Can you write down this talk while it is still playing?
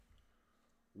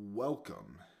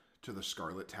Welcome to the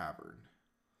Scarlet Tavern.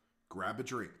 Grab a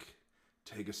drink,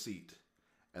 take a seat,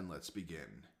 and let's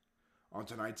begin. On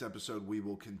tonight's episode, we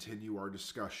will continue our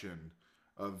discussion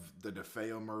of the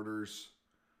DeFeo murders,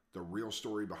 the real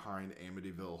story behind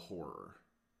Amityville Horror.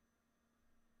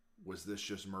 Was this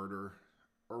just murder,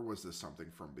 or was this something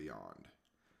from beyond?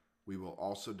 We will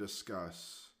also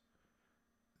discuss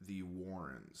the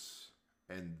Warrens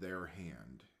and their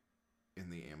hand in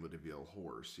the Amityville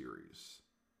Horror series.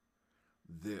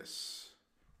 This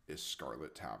is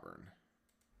Scarlet Tavern.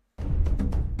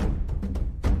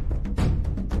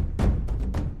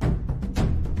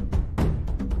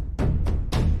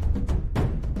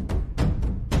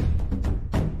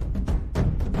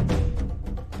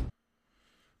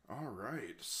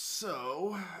 Alright,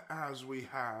 so as we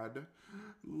had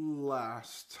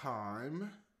last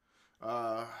time,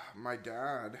 my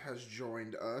dad has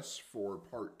joined us for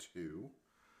part two.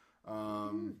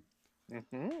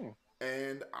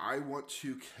 And I want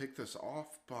to kick this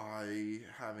off by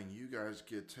having you guys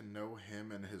get to know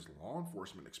him and his law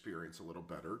enforcement experience a little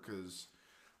better, because,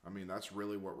 I mean, that's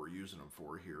really what we're using him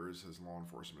for here, is his law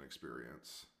enforcement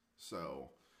experience. So,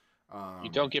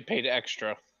 you don't get paid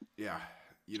extra. Yeah,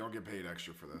 you don't get paid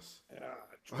extra for this.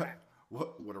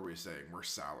 What are we saying? We're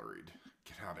salaried.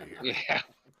 Get out of here. Yeah.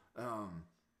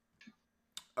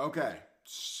 Okay,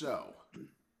 so,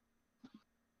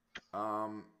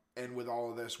 and with all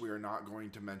of this, we are not going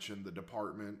to mention the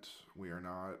department. We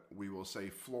will say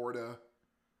Florida,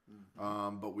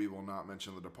 but we will not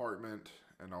mention the department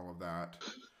and all of that.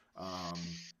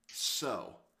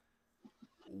 So,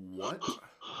 what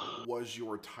was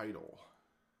your title?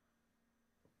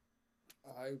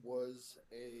 I was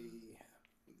a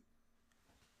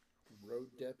road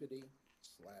deputy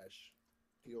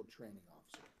 / field training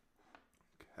officer.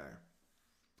 Okay.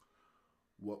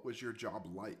 What was your job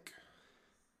like?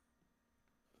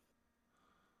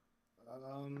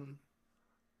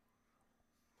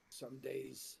 Some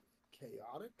days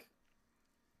chaotic,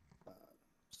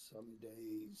 some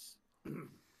days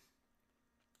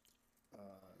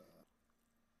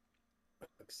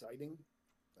exciting.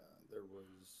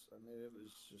 It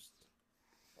was just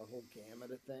a whole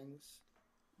gamut of things,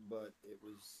 but I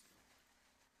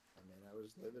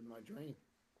was living my dream,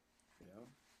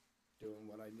 doing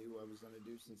what I knew I was going to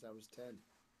do since I was 10.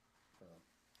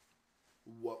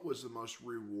 What was the most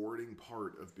rewarding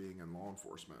part of being in law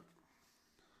enforcement?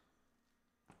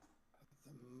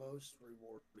 The most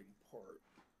rewarding part,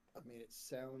 it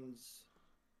sounds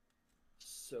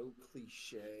so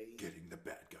cliche. Getting the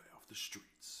bad guy off the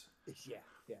streets. Yeah.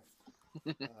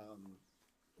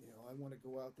 I want to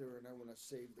go out there and I want to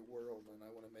save the world and I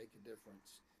want to make a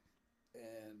difference.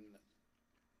 And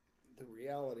the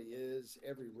reality is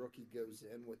every rookie goes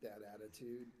in with that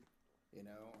attitude.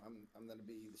 I'm going to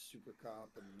be the super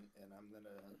cop and I'm going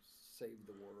to save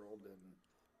the world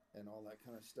and all that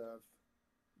kind of stuff.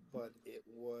 But it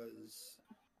was,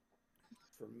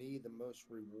 for me, the most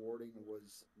rewarding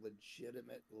was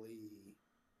legitimately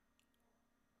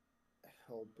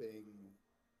helping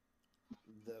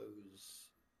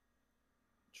those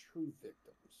true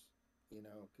victims,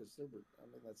 because there were,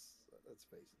 let's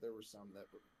face it, there were some that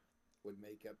would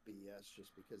make up BS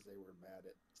just because they were mad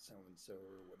at so-and-so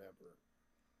or whatever.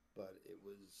 But it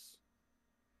was,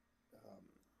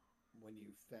 when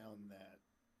you found that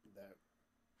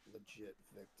legit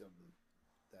victim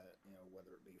that,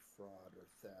 whether it be fraud or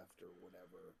theft or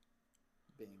whatever,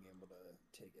 being able to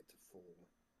take it to full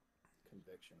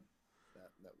conviction,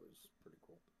 that was pretty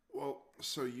cool. Well,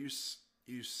 so you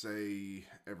say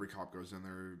every cop goes in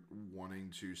there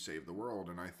wanting to save the world,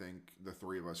 and I think the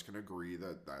three of us can agree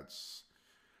that that's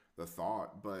the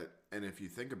thought. And if you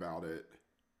think about it,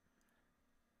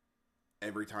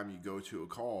 every time you go to a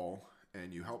call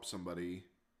and you help somebody,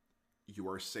 you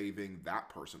are saving that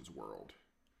person's world.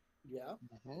 Yeah.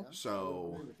 Yeah. So, I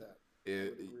would agree with that.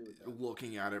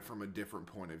 Looking at it from a different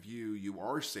point of view, you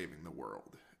are saving the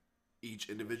world. Each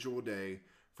individual day,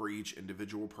 for each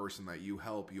individual person that you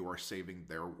help, you are saving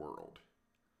their world.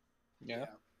 Yeah.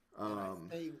 And I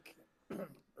think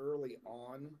early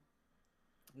on,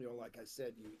 like I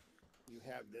said, you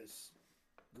have this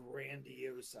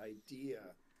grandiose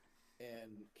idea,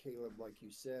 and Caleb, like you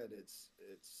said, it's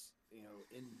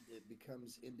it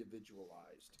becomes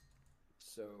individualized.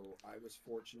 So I was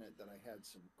fortunate that I had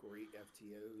some great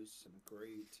FTOs, some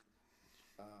great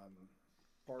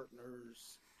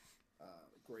partners,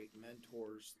 great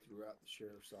mentors throughout the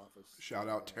sheriff's office. Shout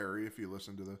out Terry if you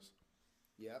listen to this.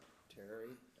 Yep,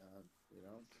 Terry.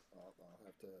 I'll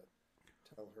have to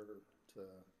tell her to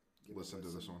give listen to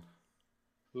this one.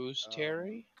 Who's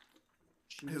Terry?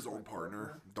 His old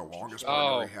partner, the longest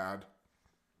partner he had.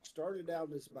 started out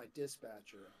as my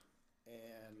dispatcher,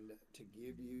 and to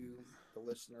give you, the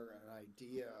listener, an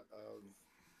idea of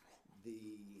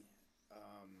the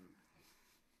um,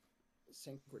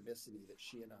 synchronicity that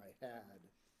she and I had.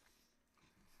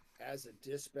 As a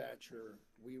dispatcher,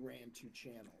 we ran two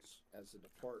channels as a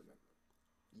department.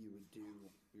 You would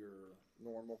do your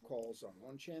normal calls on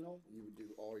one channel, you would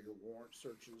do all your warrant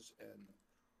searches and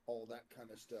all that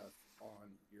kind of stuff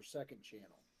on your second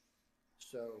channel.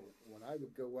 So when I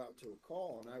would go out to a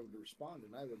call and I would respond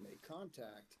and I would make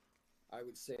contact, I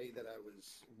would say that I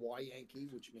was Y Yankee,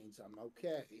 which means I'm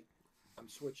okay. I'm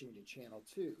switching to channel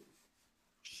 2.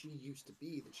 She used to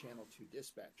be the channel 2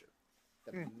 dispatcher.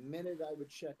 The minute I would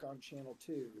check on channel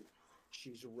 2,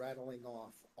 she's rattling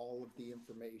off all of the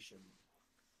information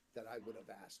that I would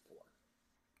have asked for.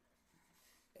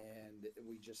 And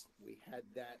we had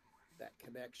that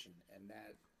connection, and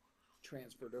that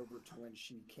transferred over to when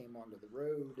she came onto the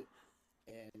road,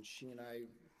 and she and I,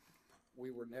 we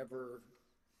were never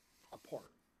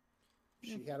apart. If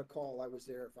she had a call, I was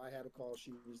there. If I had a call,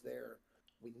 she was there.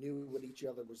 We knew what each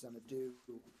other was going to do,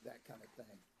 that kind of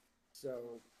thing.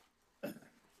 So,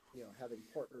 having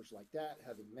partners like that,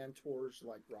 having mentors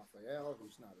like Raphael,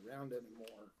 who's not around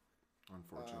anymore.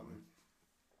 Unfortunately.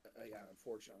 Yeah,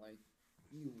 unfortunately.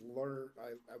 You learn,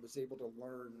 I was able to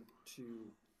learn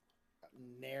to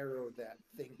narrow that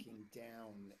thinking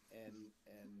down and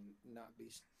not be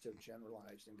so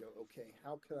generalized and go, okay,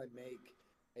 how can I make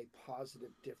a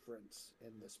positive difference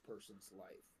in this person's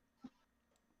life?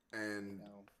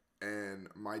 And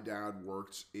my dad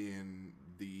worked in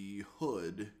the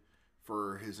hood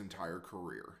for his entire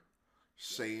career.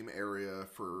 Same area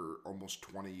for almost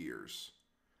 20 years.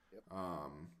 Yep.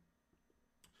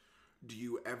 Do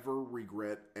you ever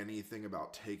regret anything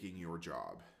about taking your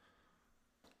job?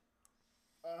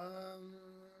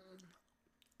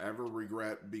 Ever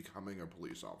regret becoming a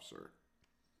police officer?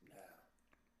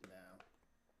 No.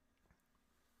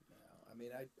 I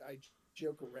mean, I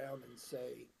joke around and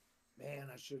say, man,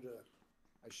 I should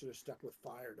have stuck with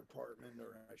fire department,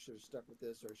 or I should have stuck with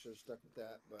this, or I should have stuck with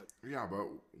that. But yeah, but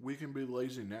we can be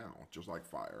lazy now, just like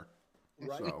fire.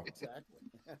 Right, So, exactly.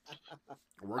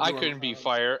 I couldn't be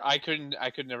fire. I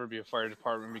could never be a fire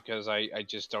department because I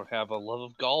just don't have a love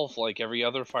of golf like every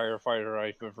other firefighter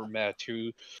I've ever met.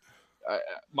 Who,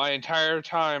 my entire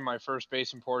time, my first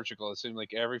base in Portugal, it seemed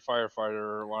like every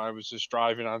firefighter, when I was just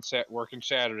driving on set, working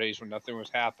Saturdays when nothing was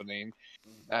happening,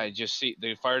 I just see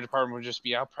the fire department would just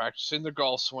be out practicing their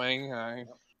golf swing.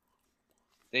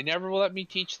 They never let me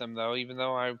teach them though, even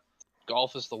though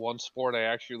golf is the one sport I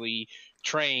actually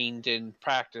trained and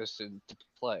practiced and to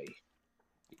play.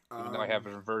 Even though I have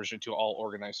an aversion to all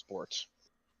organized sports.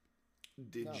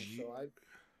 So I've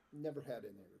never had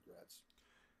any regrets.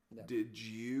 Never. Did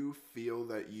you feel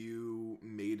that you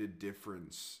made a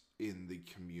difference in the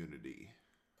community?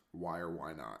 Why or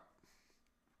why not?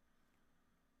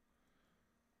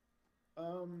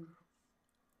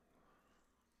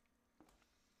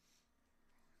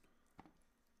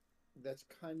 That's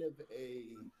kind of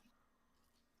a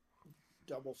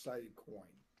double-sided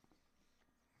coin.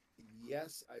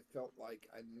 Yes, I felt like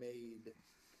I made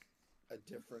a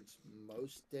difference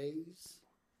most days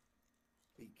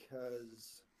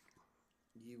because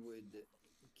you would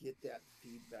get that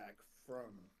feedback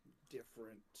from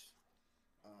different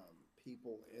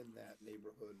people in that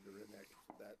neighborhood or in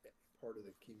that part of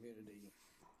the community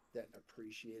that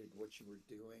appreciated what you were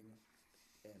doing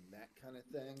and that kind of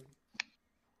thing.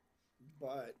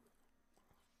 But,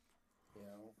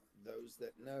 those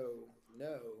that know,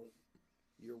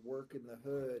 your work in the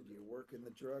hood, your work in the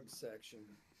drug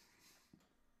section,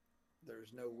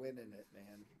 there's no win in it,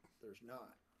 man. There's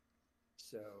not.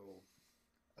 So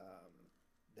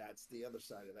that's the other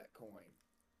side of that coin.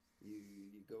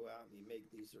 You go out and you make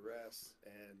these arrests,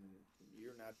 and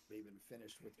you're not even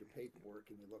finished with your paperwork,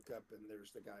 and you look up and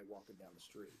there's the guy walking down the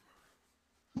street.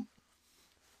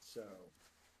 So,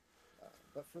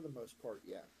 but for the most part,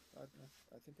 yeah, I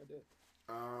think I did.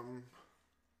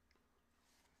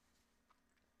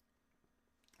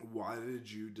 Why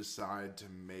did you decide to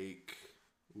make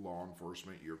law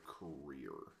enforcement your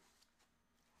career?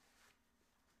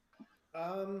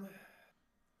 Well,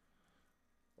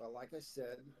 like I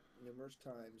said numerous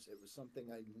times, it was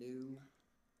something I knew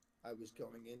I was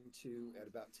going into at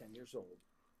about 10 years old.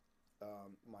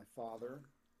 My father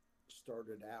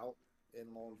started out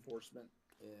in law enforcement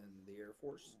in the Air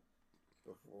Force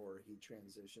before he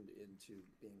transitioned into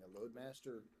being a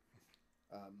loadmaster.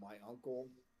 My uncle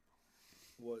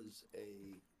was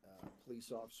a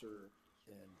police officer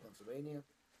in Pennsylvania,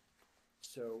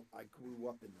 so I grew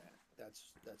up in that.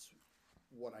 That's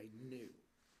what I knew,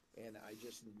 and I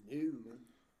just knew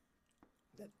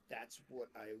that's what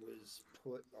I was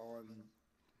put on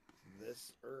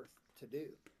this earth to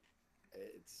do.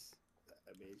 It's,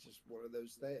 I mean, it's just one of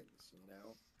those things, you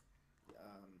know.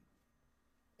 Um,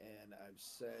 and I've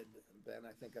said, Ben,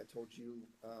 I think I told you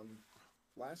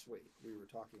last week we were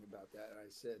talking about that. I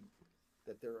said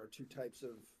that there are two types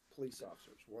of police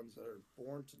officers: ones that are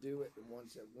born to do it, and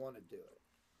ones that want to do it.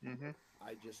 Mm-hmm.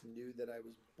 I just knew that I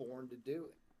was born to do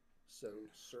it, so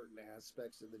certain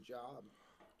aspects of the job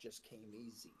just came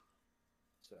easy.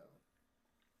 So,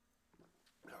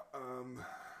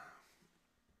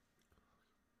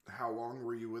 how long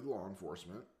were you with law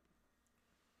enforcement?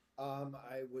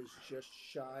 I was just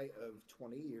shy of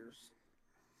 20 years.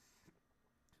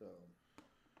 So,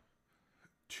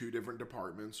 Two different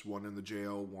departments, one in the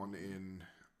jail, one in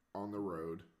on the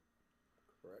road.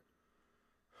 correct.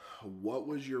 What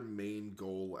was your main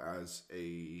goal as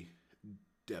a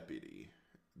deputy?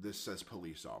 This says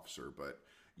police officer, but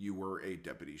you were a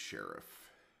deputy sheriff.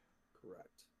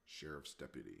 Correct. Sheriff's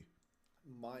deputy.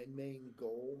 My main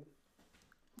goal,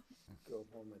 go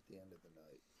home at the end of the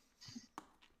night.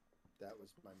 That was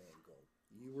my main goal.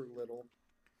 You were little,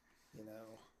 you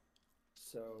know,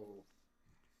 so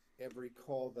every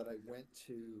call that I went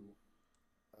to,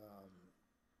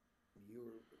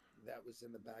 that was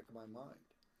in the back of my mind.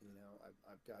 You know,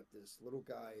 I've got this little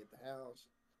guy at the house.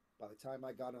 By the time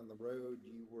I got on the road,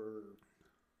 you were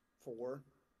 4,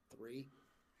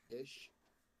 3-ish.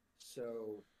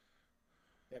 So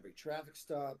every traffic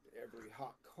stop, every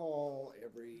hot call,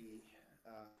 every,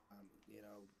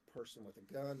 person with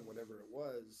a gun, whatever it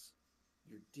was,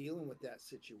 you're dealing with that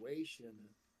situation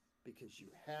because you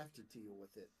have to deal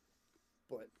with it.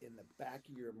 But in the back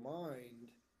of your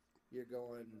mind, you're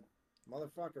going,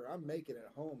 motherfucker, I'm making it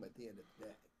home at the end of the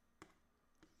day.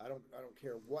 I don't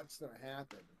care what's going to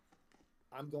happen.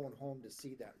 I'm going home to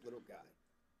see that little guy.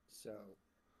 So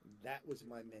that was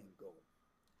my main goal.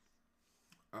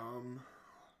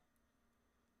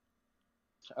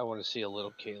 I want to see a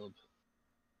little Caleb.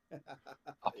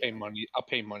 I'll pay money. I'll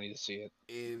pay money to see it.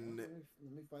 Let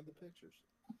me find the pictures.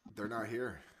 They're not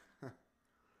here.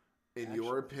 In Actually,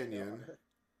 your opinion,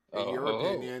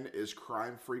 is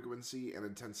crime frequency and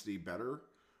intensity better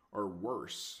or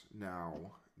worse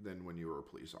now than when you were a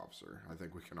police officer? I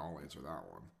think we can all answer that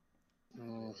one.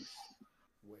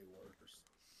 Way worse.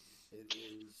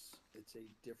 It's a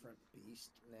different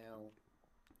beast now.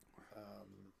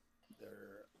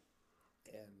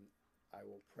 And I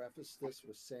will preface this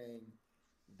with saying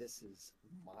this is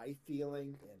my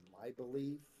feeling and my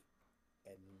belief,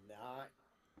 and not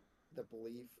the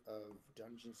belief of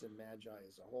Dungeons and Magi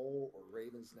as a whole or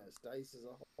Raven's Nest Dice as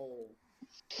a whole.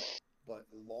 But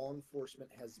law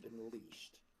enforcement has been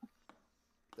leashed.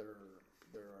 There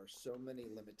are so many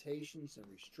limitations and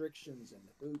restrictions and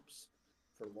hoops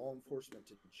for law enforcement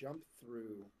to jump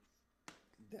through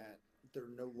that they're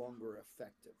no longer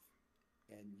effective.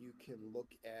 And you can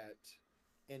look at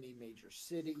any major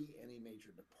city, any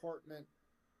major department,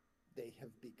 they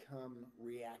have become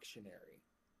reactionary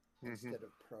instead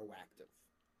of proactive.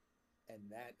 And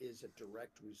that is a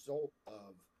direct result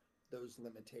of those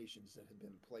limitations that have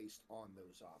been placed on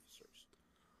those officers.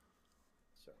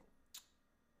 So,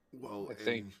 well, I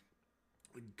think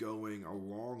going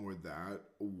along with that,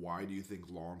 why do you think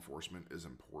law enforcement is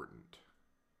important?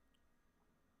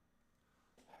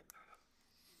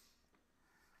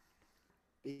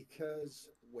 Because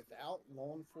without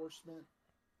law enforcement,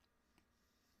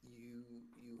 you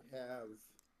have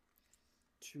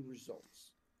two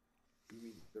results. You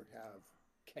either have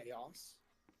chaos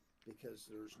because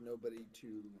there's nobody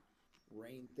to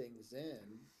rein things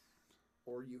in,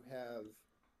 or you have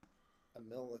a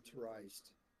militarized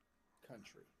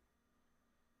country.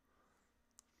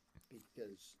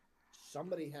 Because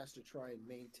somebody has to try and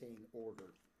maintain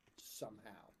order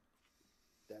somehow.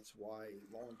 That's why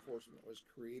law enforcement was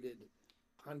created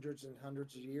hundreds and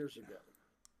hundreds of years ago,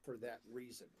 for that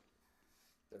reason.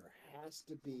 There has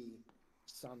to be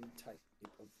some type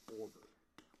of order.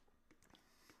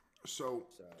 So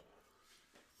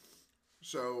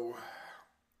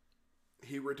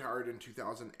he retired in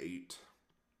 2008.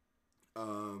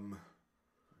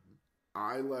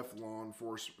 I left law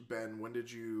enforcement. Ben, when did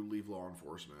you leave law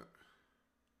enforcement?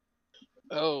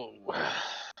 Oh.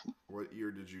 What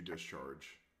year did you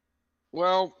discharge?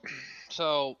 Well,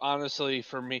 so honestly,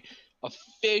 for me,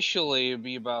 officially it'd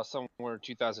be about somewhere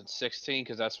 2016,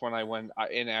 because that's when I went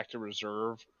in active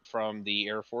reserve from the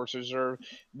Air Force Reserve.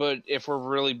 But if we're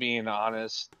really being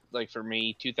honest, like for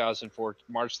me,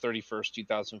 March 31st,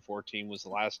 2014 was the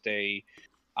last day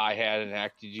I had an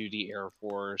active duty Air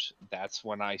Force. That's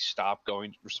when I stopped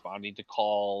responding to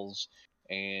calls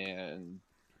and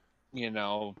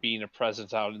being a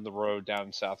presence out in the road down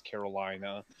in South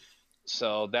Carolina.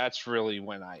 So that's really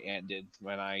when I ended,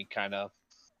 when I kind of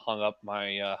hung up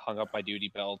my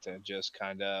duty belt and just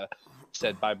kind of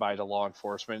said bye bye to law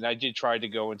enforcement. And I did try to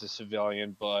go into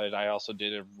civilian, but I also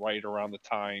did it right around the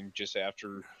time just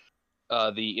after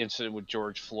the incident with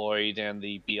George Floyd and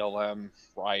the BLM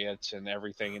riots and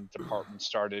everything, and departments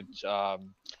started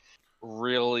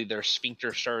really, their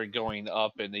sphincter started going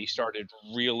up, and they started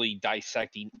really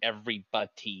dissecting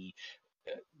everybody.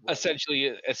 Right.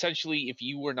 Essentially, if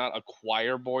you were not a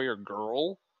choir boy or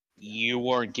girl, you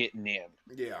weren't getting in.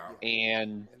 Yeah.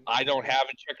 And I don't have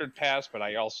a checkered past, but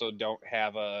I also don't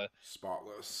have a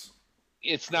spotless.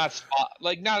 It's not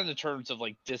not in the terms of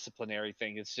like disciplinary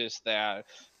thing. It's just that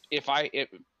if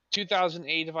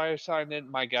 2008, if I signed in,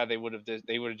 my God, they would have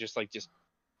just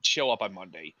show up on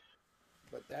Monday.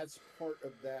 But that's part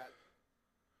of that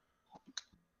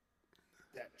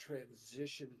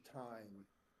transition time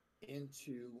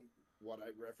into what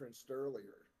I referenced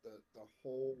earlier, the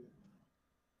whole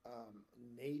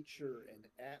nature and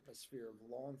atmosphere of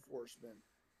law enforcement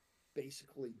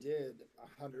basically did a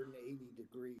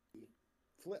 180-degree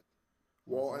flip.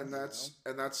 Well, and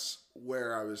that's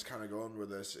where I was kind of going with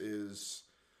this is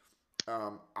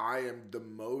I am the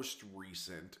most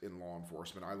recent in law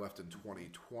enforcement. I left in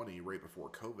 2020, right before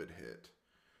COVID hit.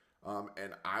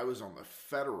 And I was on the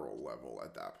federal level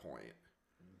at that point.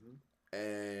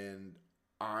 And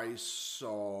I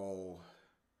saw,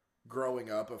 growing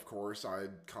up, of course,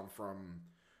 I'd come from,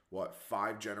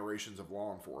 5 generations of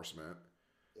law enforcement.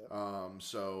 Yep.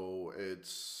 So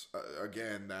it's,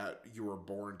 again, that you were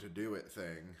born to do it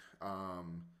thing.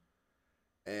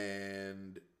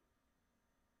 And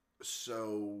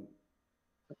so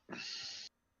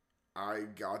I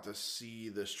got to see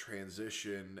this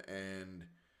transition, and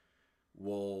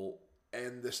we'll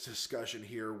end this discussion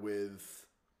here with,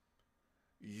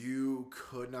 you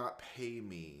could not pay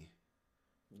me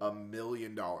 $1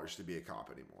 million to be a cop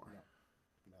anymore.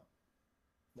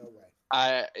 No way.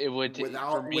 It would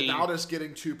without us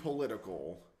getting too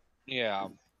political. Yeah.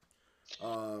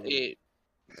 And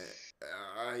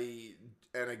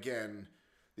again,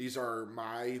 these are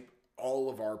all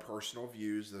of our personal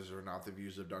views. Those are not the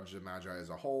views of Dungeons and Magi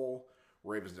as a whole,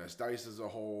 Raven's Nest Dice as a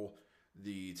whole,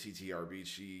 the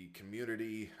TTRBG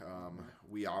community.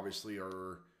 We obviously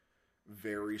are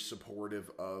very supportive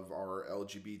of our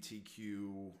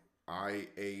LGBTQIA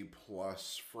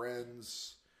plus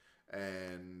friends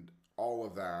and all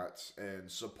of that,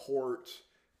 and support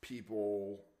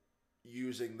people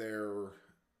using their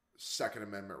Second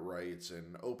Amendment rights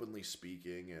and openly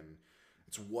speaking, and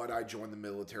it's what I joined the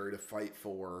military to fight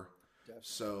for. Definitely.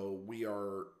 So we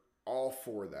are all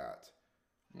for that.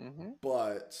 Mm-hmm.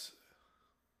 But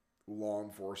law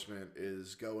enforcement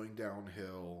is going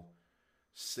downhill.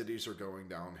 Cities are going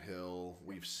downhill.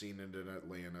 We've seen it in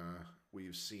Atlanta.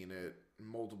 We've seen it in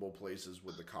multiple places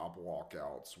with the cop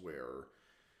walkouts where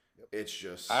it's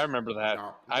just... I remember that.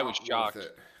 I was shocked.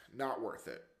 Not worth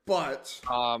it. But...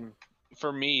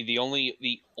 for me, the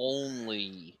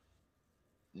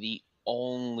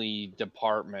only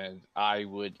department I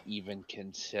would even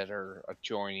consider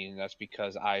joining, that's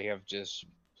because I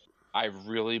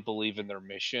really believe in their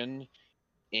mission,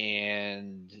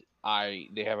 and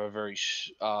they have a very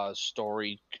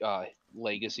storied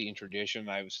legacy and tradition.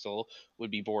 I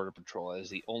would be Border Patrol as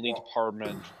the only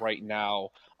department right now.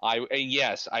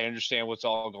 Yes, I understand what's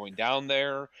all going down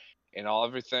there and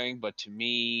everything, but to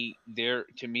me,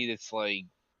 it's like,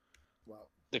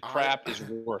 the crap is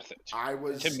worth it. I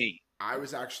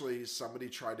was actually, somebody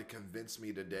tried to convince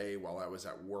me today while I was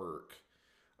at work.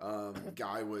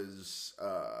 Guy was,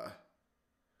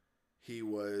 he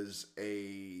was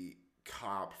a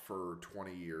cop for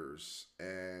 20 years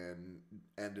and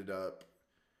ended up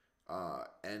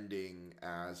ending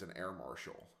as an air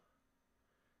marshal.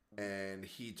 And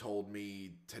he told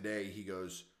me today, he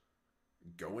goes,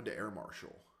 go into air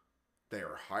marshal. They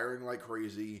are hiring like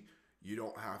crazy. You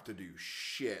don't have to do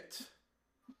shit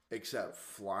except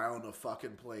fly on a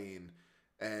fucking plane.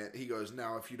 And he goes,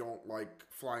 now, if you don't like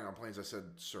flying on planes, I said,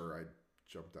 sir, I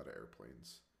jumped out of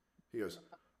airplanes. He goes,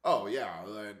 oh, yeah.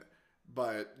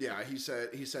 But, yeah, he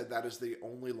said that is the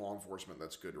only law enforcement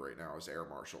that's good right now is air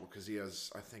marshal, because he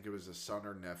has, I think it was a son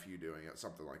or nephew doing it,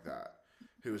 something like that,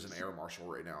 who is an air marshal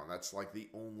right now. And that's, like, the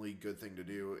only good thing to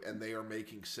do. And they are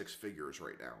making 6 figures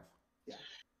right now. Yeah.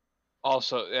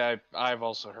 Also, I've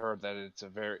also heard that it's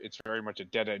very much a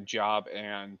dead end job,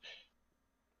 and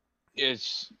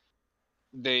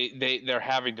they're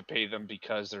having to pay them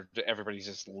because everybody's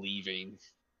just leaving.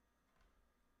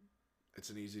 It's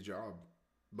an easy job,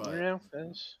 but yeah,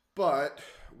 but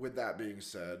with that being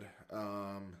said,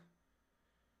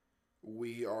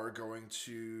 we are going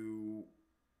to,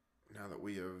 now that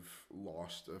we have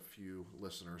lost a few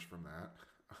listeners from that,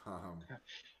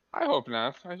 I hope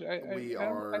not.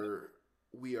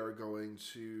 We are going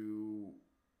to.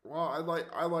 Well,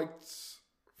 I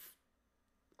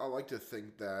like to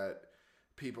think that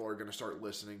people are going to start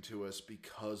listening to us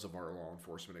because of our law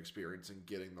enforcement experience and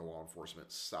getting the law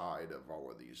enforcement side of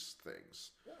all of these things.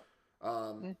 Yeah.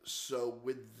 So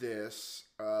with this,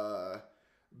 Ben,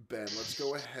 let's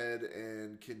go ahead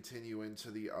and continue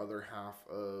into the other half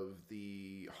of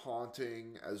the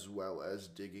haunting, as well as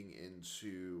digging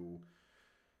into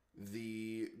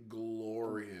the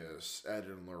glorious Ed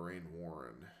and Lorraine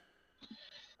Warren.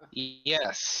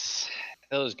 Yes,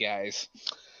 those guys.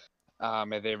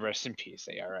 May they rest in peace.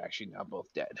 They are actually now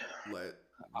both dead. No,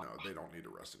 they don't need to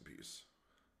rest in peace.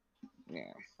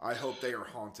 Yeah. I hope they are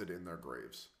haunted in their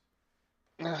graves.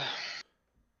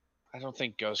 I don't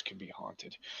think ghosts can be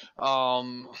haunted.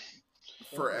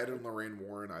 For Ed and Lorraine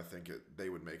Warren, I think they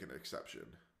would make an exception.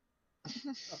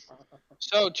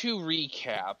 So to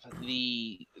recap,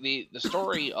 the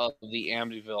story of the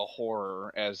Amityville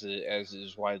Horror, as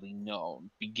is widely known,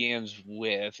 begins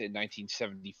with in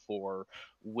 1974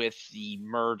 with the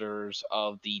murders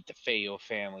of the DeFeo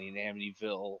family in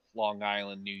Amityville, Long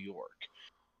Island, New York.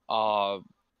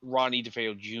 Ronnie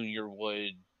DeFeo Jr.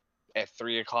 would, at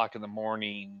 3:00 in the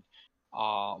morning,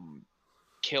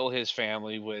 kill his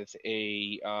family with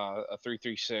a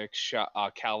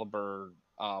 3.36 caliber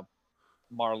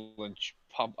Marlin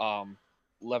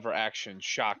lever action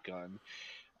shotgun.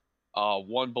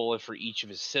 One bullet for each of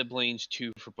his siblings,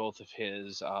 2 for both of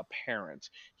his parents.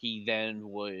 He then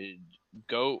would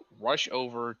rush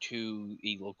over to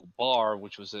a local bar,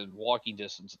 which was in walking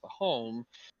distance of the home,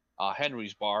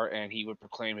 Henry's Bar, and he would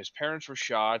proclaim his parents were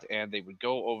shot, and they would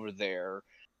go over there,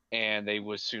 and they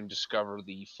would soon discover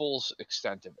the full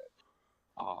extent of it.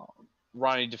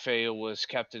 Ronnie DeFeo was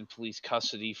kept in police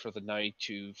custody for the night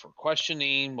for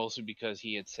questioning, mostly because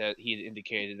he had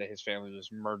indicated that his family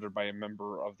was murdered by a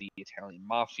member of the Italian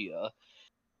mafia.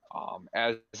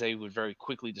 As they would very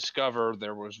quickly discover,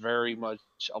 there was very much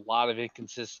a lot of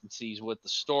inconsistencies with the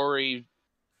story.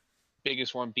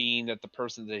 Biggest one being that the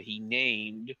person that he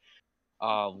named,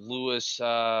 Louis,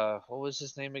 what was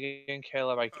his name again,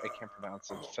 Caleb? I can't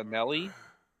pronounce it. Finelli?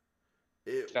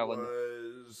 It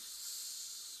was...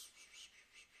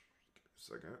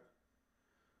 Second.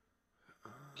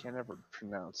 Can't ever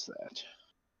pronounce that.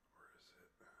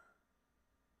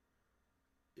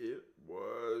 Where is it? It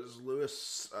was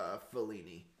Louis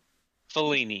Fellini.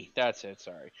 Fellini, that's it.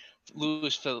 Sorry,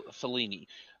 Louis Fellini.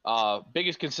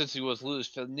 Biggest consistency was Louis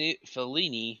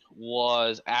Fellini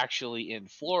was actually in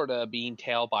Florida being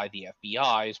tailed by the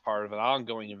FBI as part of an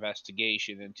ongoing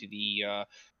investigation into the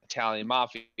Italian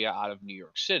mafia out of New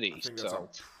York City. I think that's a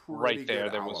pretty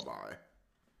good alibi. Was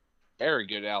very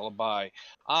good alibi.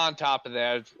 On top of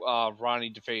that,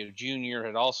 Ronnie DeFeo Jr.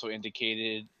 had also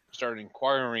started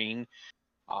inquiring,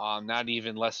 not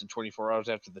even less than 24 hours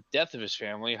after the death of his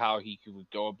family, how he could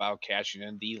go about cashing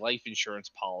in the life insurance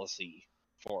policy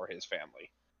for his family.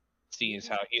 Seeing as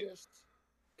how he just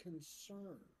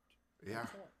concerned. Yeah.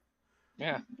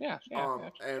 Yeah.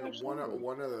 And one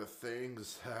of the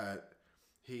things that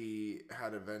he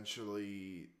had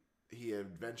eventually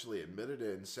admitted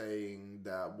in, saying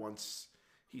that once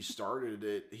he started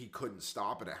it, he couldn't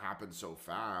stop, and it happened so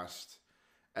fast.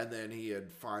 And then he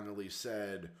had finally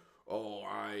said, "Oh,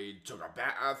 I took a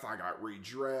bath, I got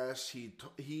redressed." He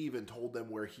even told them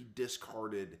where he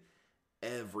discarded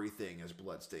everything, his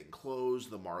bloodstained clothes,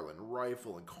 the Marlin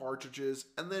rifle, and cartridges,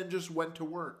 and then just went to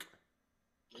work.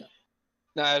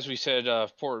 Now, as we said,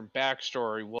 important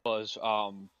backstory was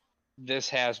this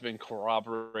has been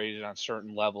corroborated on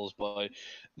certain levels, but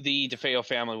the DeFeo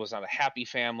family was not a happy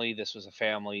family. This was a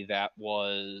family that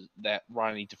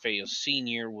Ronnie DeFeo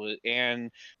Sr. was,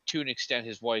 and to an extent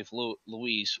his wife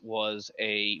Louise was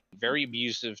very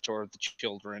abusive toward the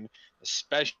children,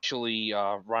 especially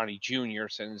Ronnie Jr.,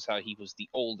 since he was the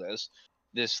oldest.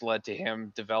 This led to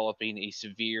him developing a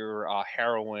severe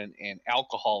heroin and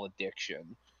alcohol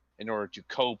addiction in order to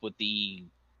cope with the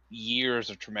years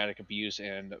of traumatic abuse,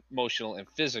 and emotional and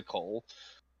physical.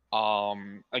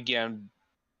 Again,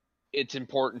 it's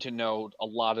important to note a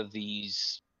lot of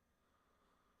this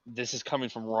is coming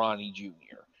from Ronnie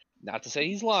Jr. Not to say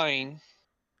he's lying.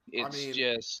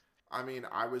 I mean,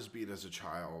 I was beat as a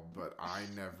child, but I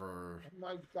never... Oh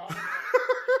my God.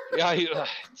 Yeah,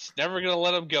 it's never going to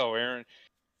let him go, Aaron.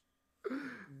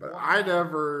 But wow. I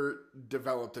never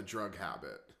developed a drug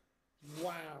habit.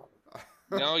 Wow.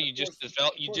 No, you just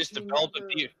developed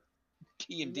a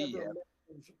D&D.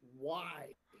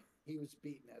 Why he was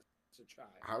beaten as a child.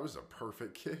 I was a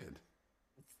perfect kid.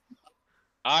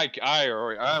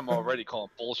 I'm already calling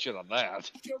bullshit on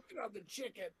that. Choking on the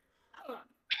chicken.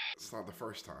 It's not the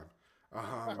first time.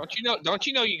 Don't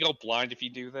you know you go blind if you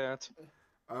do that?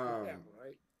 Yeah,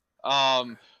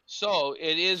 right. So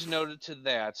it is noted to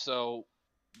that. So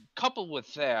coupled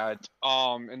with that,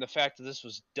 and the fact that this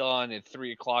was done at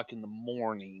 3:00 in the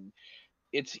morning,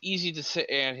 it's easy to say,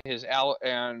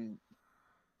 and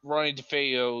Ronnie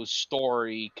DeFeo's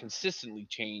story consistently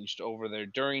changed over there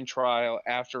during trial,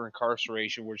 after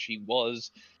incarceration, which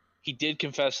he did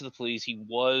confess to the police. He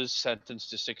was sentenced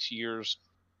to 6 years,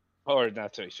 or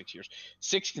not 6 years,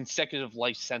 6 consecutive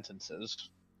life sentences.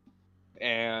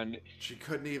 And he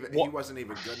wasn't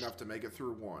even good enough to make it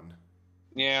through one.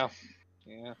 Yeah.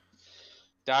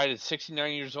 Died at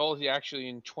 69 years old. He actually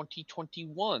in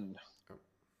 2021.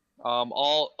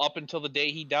 All up until the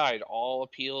day he died, all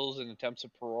appeals and attempts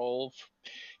at parole,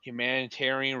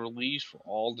 humanitarian release were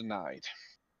all denied.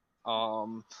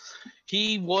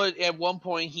 He would at one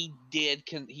point he did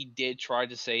try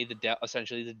to say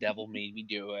essentially the devil made me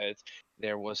do it.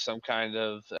 There was some kind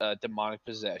of demonic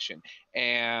possession,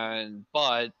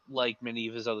 but like many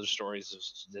of his other stories,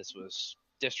 this was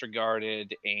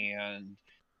disregarded and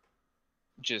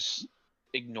just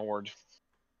ignored.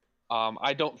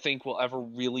 I don't think we'll ever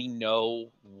really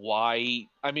know why.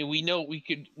 I mean, we know we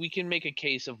can make a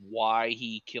case of why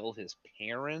he killed his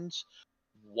parents.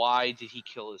 Why did he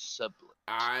kill his siblings?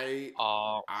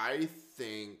 I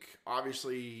think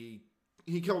obviously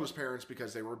he killed his parents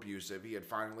because they were abusive. He had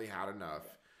finally had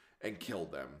enough and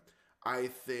killed them. I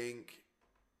think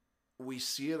we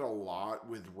see it a lot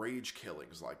with rage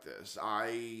killings like this.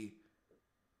 I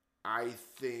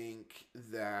think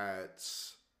that,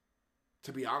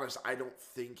 to be honest, I don't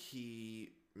think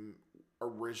he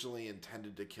originally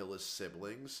intended to kill his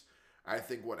siblings. I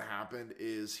think what happened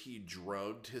is he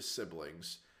drugged his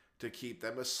siblings to keep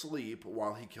them asleep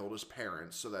while he killed his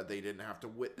parents so that they didn't have to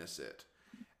witness it.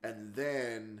 And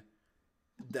then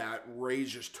that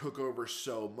rage just took over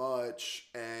so much,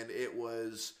 and it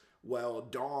was, well,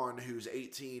 Dawn, who's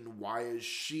 18, why is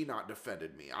she not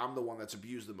defended me? I'm the one that's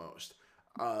abused the most.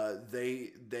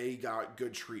 They got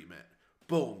good treatment.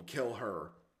 Boom, kill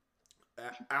her.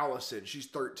 Allison, she's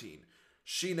 13.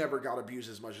 She never got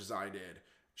abused as much as I did.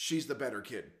 She's the better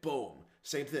kid. Boom.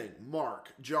 Same thing.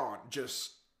 Mark, John,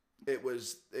 just it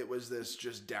was this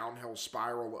just downhill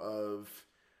spiral of,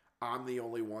 I'm the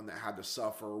only one that had to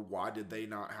suffer. Why did they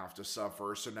not have to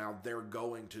suffer? So now they're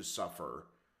going to suffer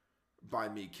by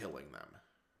me killing them.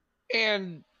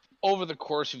 And over the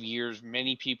course of years,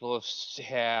 many people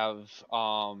have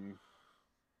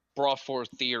brought forth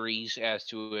theories as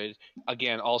to it.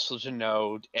 Again, also to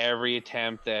note, every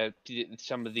attempt that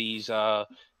some of these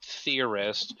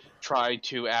theorists tried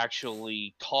to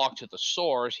actually talk to the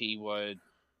source, he was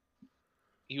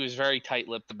very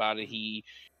tight-lipped about it.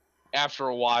 After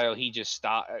a while, he just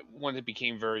stopped. When it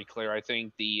became very clear, I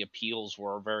think the appeals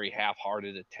were very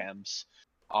half-hearted attempts.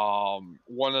 One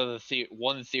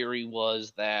theory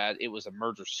was that it was a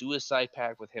murder-suicide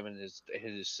pact with him and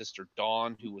his sister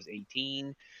Dawn, who was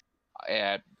 18.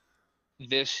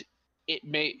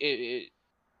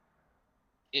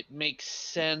 It makes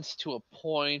sense to a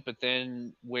point, but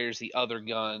then where's the other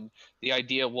gun? The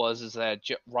idea is that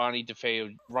Ronnie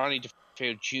DeFeo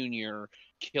Jr.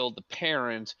 killed the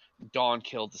parents, Dawn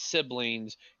killed the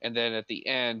siblings, and then at the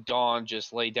end, Dawn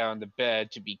just lay down in the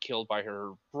bed to be killed by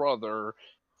her brother.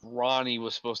 Ronnie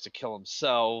was supposed to kill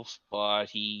himself, but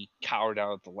he cowered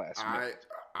out at the last minute.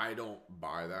 I don't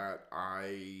buy that.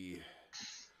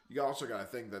 You also got to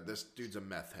think that this dude's a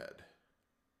meth head.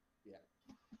 Yeah.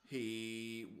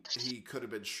 He could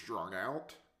have been strung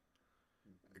out.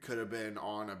 It could have been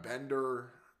on a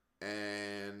bender,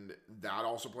 and that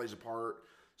also plays a part,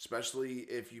 especially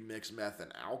if you mix meth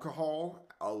and alcohol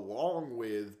along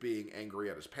with being angry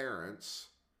at his parents.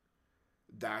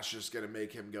 That's just going to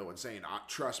make him go insane.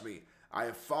 Trust me, I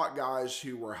have fought guys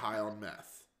who were high on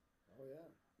meth. Oh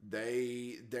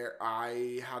yeah.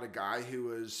 I had a guy who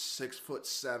was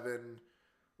 6'7",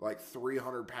 like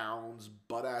 300 pounds,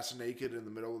 butt ass naked in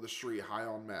the middle of the street, high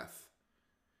on meth,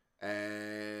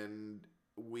 and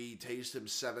we tased him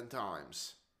 7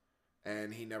 times,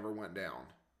 and he never went down.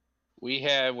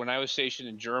 When I was stationed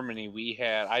in Germany,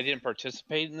 I didn't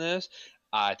participate in this.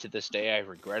 To this day, I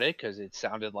regret it because it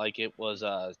sounded like it was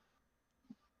a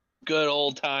good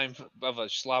old time of a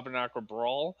slobberknocker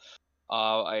brawl.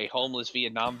 A homeless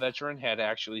Vietnam veteran had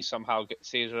actually somehow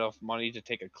saved enough money to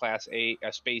take a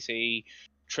Space A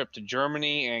trip to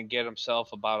Germany and get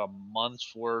himself about a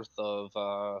month's worth of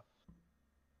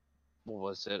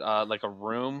like a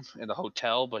room in the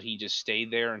hotel, but he just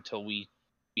stayed there until we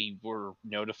we were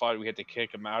notified we had to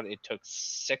kick him out. It took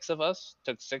 6 of us.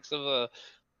 Took 6 of the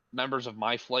members of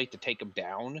my flight to take him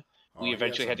down. We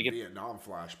eventually had to get Vietnam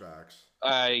flashbacks.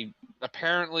 They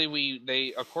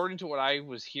according to what I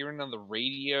was hearing on the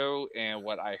radio and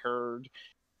what I heard,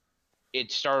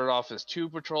 it started off as 2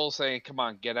 patrols saying, "Come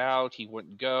on, get out." He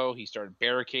wouldn't go. He started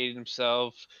barricading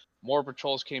himself. More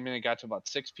patrols came in and got to about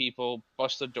 6 people.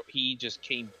 Busted the door. He just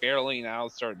came barreling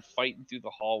out, started fighting through the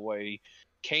hallway.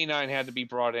 K9 had to be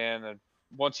brought in, and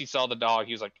once he saw the dog,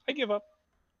 he was like, "I give up."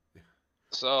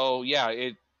 So yeah,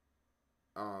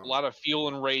 a lot of fuel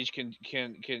and rage can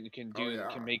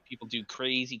make people do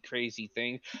crazy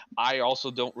things. I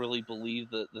also don't really believe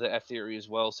that theory as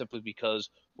well, simply because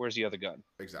where's the other gun?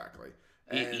 Exactly.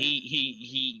 And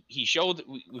he showed that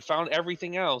we found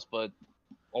everything else, but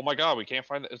oh my god, we can't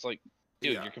find it. It's like,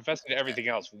 dude, you're confessing to everything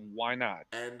else. Why not?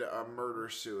 And a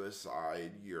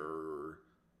murder-suicide, you're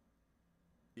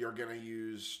going to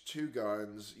use 2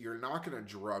 guns. You're not going to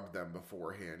drug them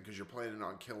beforehand because you're planning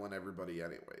on killing everybody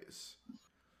anyways.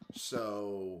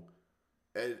 So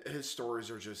his stories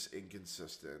are just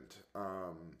inconsistent.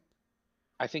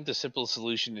 I think the simple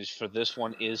solution is for this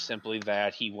one is simply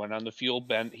that he went on the fuel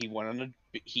bend. He went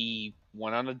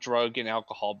on a drug and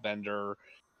alcohol bender.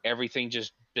 Everything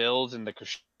just builds, and the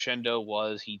crescendo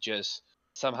was he just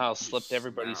somehow slipped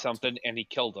everybody something, and he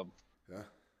killed them. Yeah.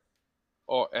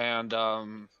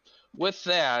 With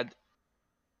that,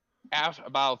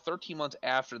 about 13 months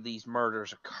after these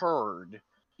murders occurred,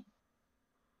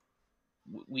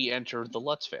 we entered the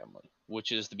Lutz family,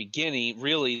 which is the beginning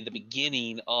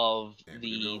of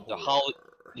the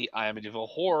Amityville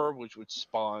Horror, which would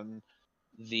spawn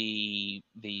the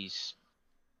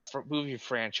movie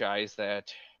franchise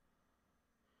that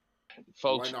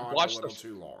folks watch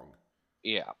too long.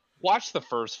 Yeah, watch the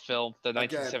first film, the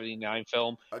 1979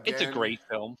 film. It's a great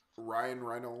film. Ryan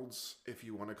Reynolds, if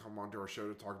you want to come onto our show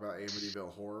to talk about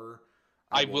Amityville Horror,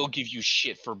 I will give you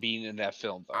shit for being in that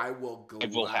film, though. I will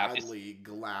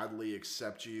gladly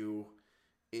accept you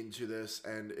into this,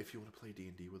 and if you want to play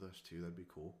D&D with us too, that'd be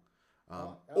cool.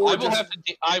 I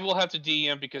will have to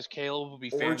DM because Caleb will be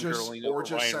fangirling over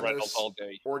Ryan Reynolds all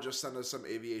day. Or just send us some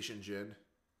aviation gin.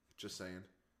 Just saying.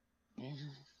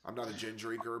 I'm not a gin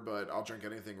drinker, but I'll drink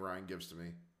anything Ryan gives to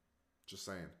me. Just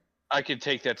saying. I could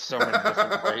take that so many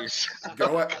different ways.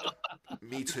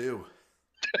 Me too.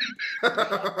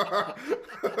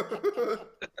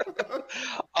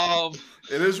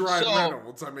 It is Ryan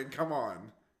Reynolds. I mean, come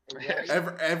on.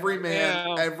 Every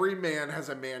man has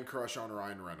a man crush on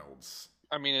Ryan Reynolds.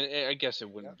 I mean, I guess it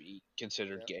wouldn't be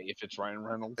considered gay if it's Ryan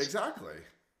Reynolds. Exactly.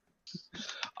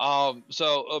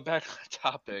 So back on the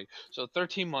topic. So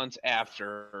 13 months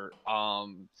after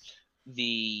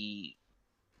the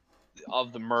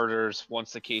murders,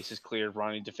 once the case is cleared,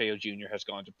 Ronnie DeFeo Jr. has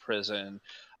gone to prison.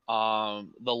 The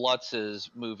Lutzes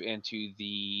move into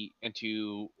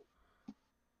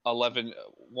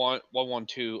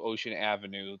 112 Ocean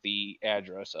Avenue, the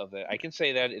address of it. I can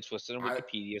say that it's listed on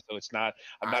Wikipedia, so it's not.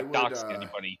 I'm not doxing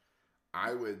anybody.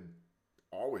 I would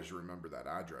always remember that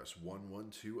address,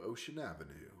 112 Ocean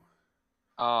Avenue.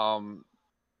 From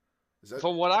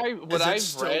what I've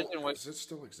read, does it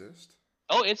still exist?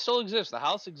 Oh, it still exists. The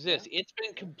house exists. It's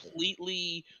been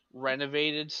completely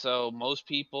renovated, so most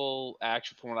people,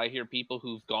 actually, from what I hear, people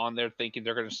who've gone there thinking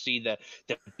they're going to see the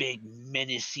big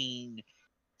menacing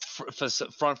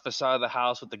front facade of the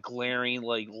house with the glaring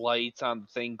lights on the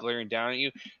thing glaring down at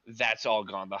you. That's all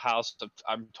gone. The house,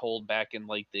 I'm told, back in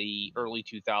the early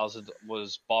 2000s,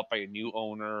 was bought by a new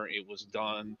owner. It was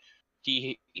done.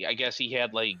 I guess he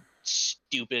had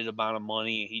stupid amount of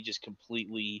money. He just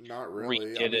completely not really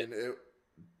redid it.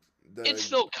 It's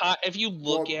still, if you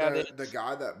look at it, the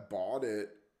guy that bought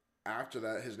it after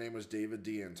that, his name was David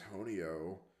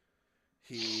D'Antonio.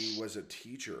 He was a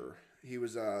teacher. He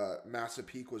was a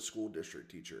Massapequa school district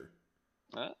teacher.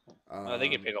 They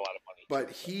get paid a lot of money.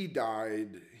 But he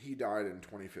died in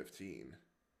 2015.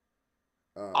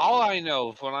 All I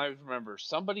know, when I remember,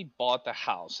 somebody bought the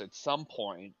house at some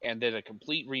point and did a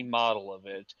complete remodel of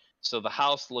it, so the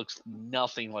house looks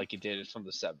nothing like it did. It's from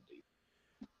the 70s.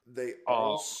 They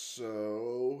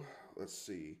also, let's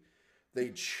see, they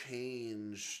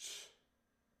changed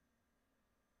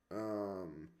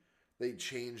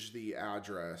the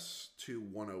address to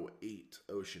 108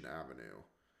 Ocean Avenue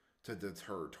to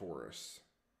deter tourists.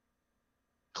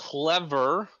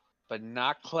 Clever, but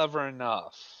not clever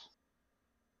enough.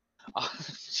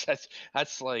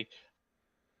 That's like,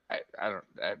 I don't.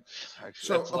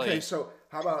 So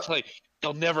how about? It's like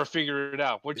they'll never figure it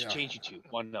out. What'd you change it to?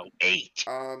 108.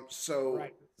 So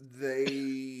right.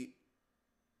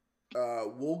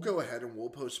 we'll go ahead and we'll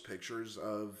post pictures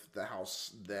of the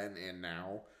house then and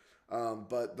now.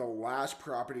 But the last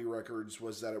property records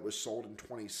was that it was sold in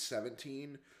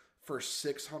 2017 for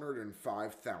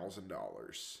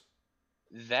 $605,000.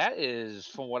 That is,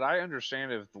 from what I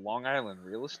understand of the Long Island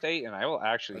real estate, and I will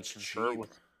actually That's confer cheap.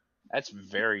 with. That's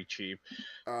very cheap.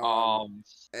 And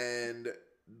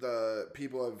the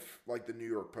people of like the New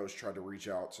York Post tried to reach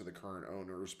out to the current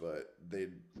owners, but they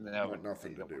want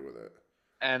nothing to do with it.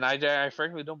 And I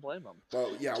frankly don't blame them.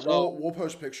 But yeah, we'll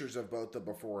post pictures of both the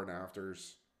before and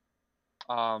afters.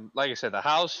 Like I said, the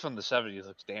house from the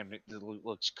 70s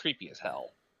looks creepy as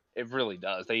hell. It really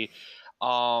does.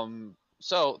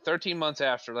 So 13 months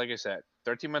after, like I said,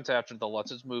 13 months after the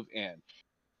Lutzes move in,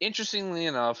 interestingly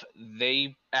enough,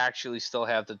 they actually still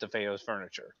have the DeFeo's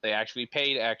furniture. They actually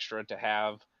paid extra to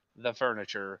have the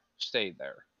furniture stay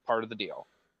there. Part of the deal.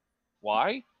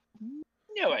 Why?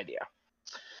 No idea.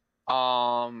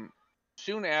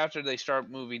 Soon after they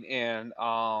start moving in,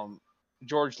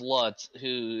 George Lutz,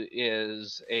 who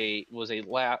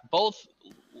both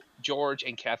George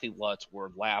and Kathy Lutz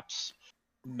were lapsed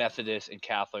Methodist and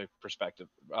Catholic respectively.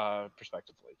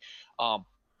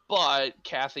 But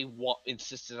Kathy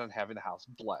insisted on having the house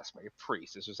blessed by a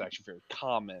priest. This was actually very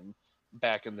common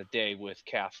back in the day with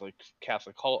Catholic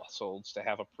households to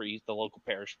have a priest, the local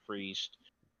parish priest,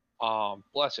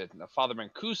 bless it. Now, Father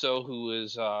Mancuso, who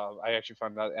is, I actually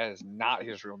found out that is not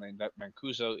his real name. That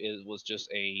Mancuso was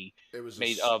just It was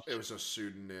a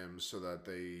pseudonym so that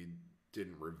they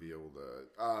didn't reveal the.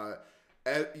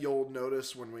 You'll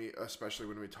notice especially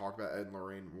when we talk about Ed and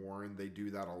Lorraine Warren, they do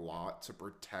that a lot to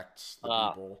protect the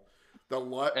people.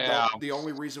 The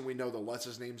only reason we know the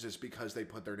Lutz's names is because they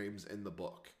put their names in the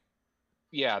book.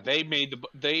 Yeah, they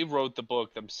wrote the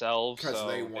book themselves because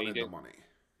they wanted the money.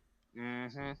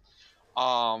 Mm-hmm.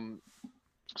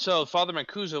 So Father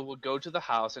Mancuso would go to the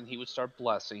house and he would start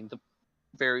blessing the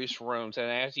various rooms. And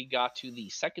as he got to the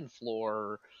second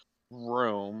floor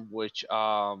room, which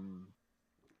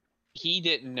he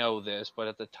didn't know this, but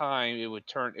at the time it would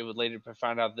later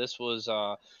find out this was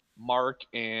Mark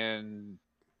and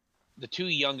the two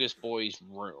youngest boys'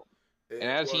 room.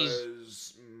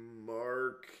 Was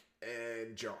Mark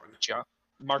and John.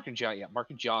 Mark and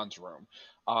John's room.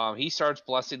 He starts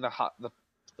blessing the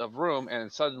room,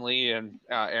 and suddenly, and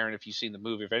Aaron, if you've seen the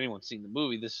movie, if anyone's seen the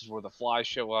movie, this is where the flies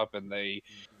show up, and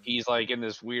he's like in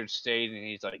this weird state, and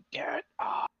he's like, "Get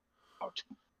out!"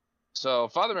 So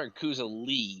Father Mancuso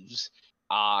leaves.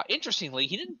 Interestingly,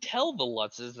 he didn't tell the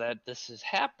Lutzes that this has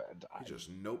happened. He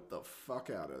just noped the fuck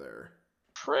out of there.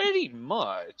 Pretty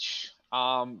much.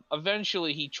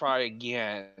 Eventually, he tried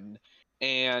again,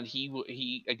 and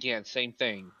he again, same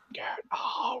thing. Get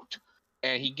out.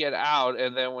 And he get out,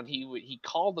 and then when he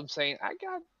called them saying, "I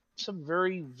got some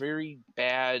very, very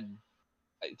bad,"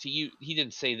 to you, he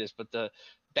didn't say this, but the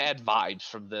bad vibes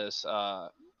from this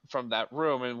from that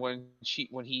room. And when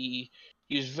he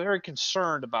was very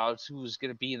concerned about who was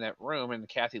going to be in that room, and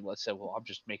Kathy Lutz said, "Well, I'm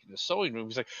just making a sewing room."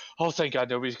 He's like, "Oh, thank God,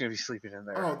 nobody's going to be sleeping in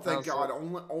there." Oh, thank God,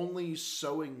 only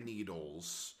sewing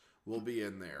needles will be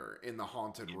in there in the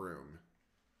haunted room.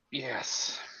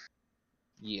 Yes.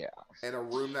 Yeah. And a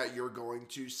room that you're going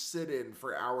to sit in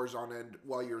for hours on end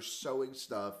while you're sewing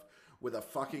stuff with a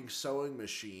fucking sewing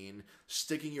machine,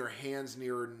 sticking your hands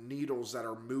near needles that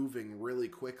are moving really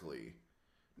quickly.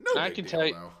 No big deal,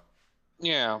 though.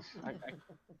 Yeah.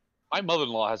 My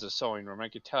mother-in-law has a sewing room. I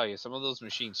could tell you, some of those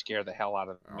machines scare the hell out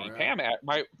of me. Yeah.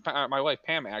 My wife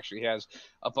Pam actually has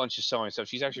a bunch of sewing stuff.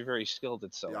 She's actually very skilled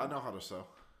at sewing. Yeah, I know how to sew.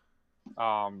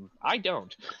 I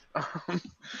don't.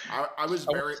 I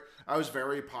was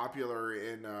very popular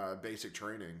in basic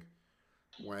training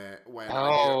when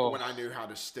I knew how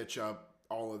to stitch up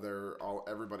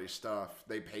everybody's stuff.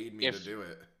 They paid me to do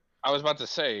it. I was about to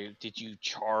say, did you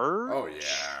charge? Oh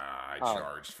yeah, I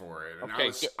charged for it, and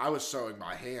okay, I was sewing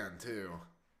by hand too.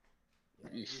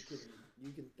 Yeah,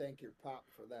 you can thank your pop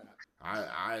for that.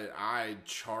 I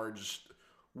charged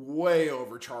way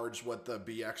overcharged what the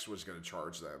BX was going to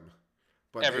charge them.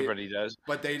 But everybody does.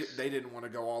 But they didn't want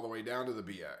to go all the way down to the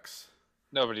BX.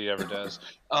 Nobody ever does.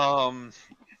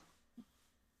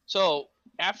 So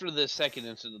after the second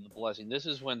incident of the blessing, this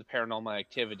is when the paranormal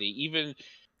activity, even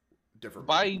different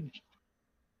by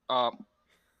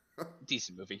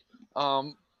decent movie.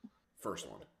 First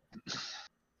one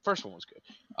was good.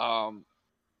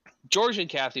 George and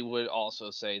Kathy would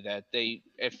also say that they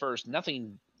at first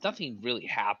nothing really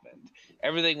happened.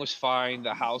 Everything was fine.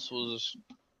 The house was.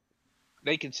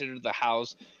 They considered the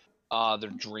house their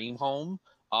dream home.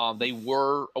 They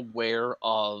were aware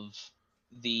of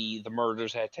the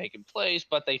murders that had taken place,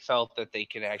 but they felt that they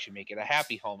could actually make it a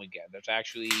happy home again. There's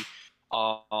actually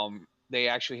they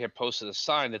actually had posted a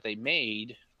sign that they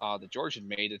made, that George had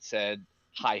made, that said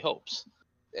 "High Hopes,"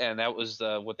 and that was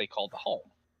what they called the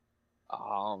home.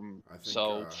 I think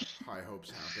So high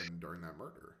hopes happened during that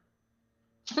murder.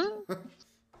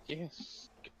 yes,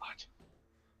 God.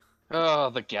 Oh,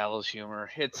 the gallows humor.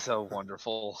 It's so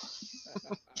wonderful.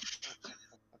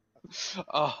 It's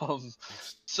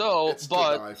to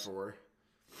die for.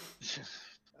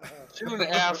 Soon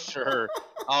after,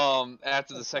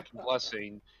 after the second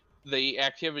blessing, the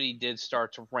activity did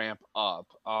start to ramp up.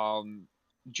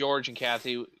 George and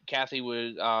Kathy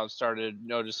would started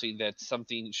noticing that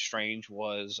something strange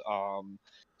was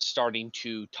starting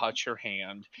to touch her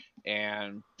hand,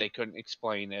 and they couldn't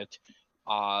explain it.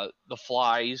 The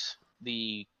flies,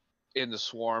 in the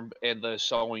swarm, in the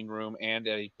sewing room, and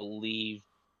I believe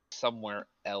somewhere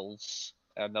else,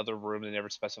 another room. They never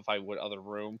specified what other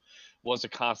room, was a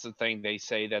constant thing. They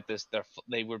say that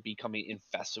they were becoming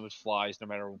infested with flies. No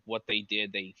matter what they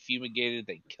did, they fumigated,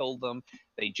 they killed them.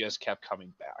 They just kept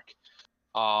coming back.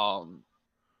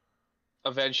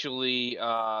 Eventually,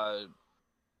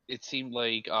 it seemed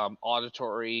like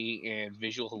auditory and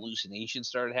visual hallucinations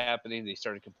started happening. They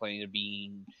started complaining of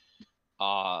being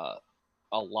a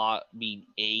lot being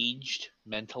aged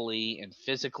mentally and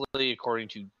physically. According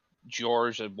to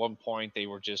George, at one point they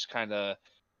were just kind of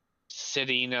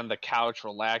sitting on the couch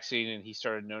relaxing, and he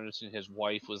started noticing his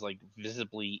wife was like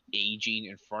visibly aging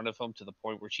in front of him, to the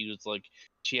point where she was like,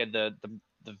 she had the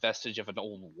vestige of an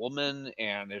old woman,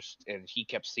 and he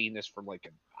kept seeing this for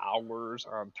like hours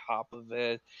on top of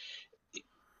it.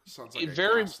 Sounds like a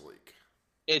gas leak.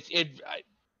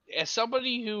 As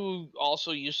somebody who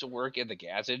also used to work in the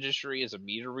gas industry as a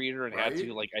meter reader and had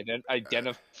to like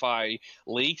identify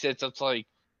leaks, it's like,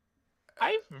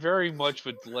 I very much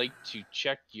would like to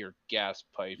check your gas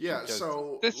pipe. Yeah,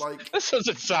 so this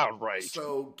doesn't sound right.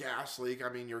 So gas leak, I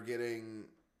mean, you're getting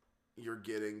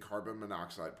carbon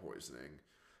monoxide poisoning.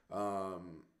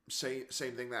 Same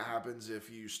thing that happens if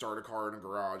you start a car in a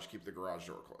garage, keep the garage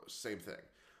door closed. Same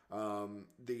thing.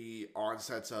 The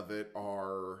onsets of it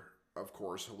are, of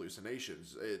course,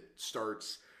 hallucinations. It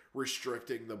starts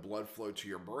restricting the blood flow to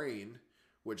your brain,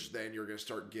 which then you're going to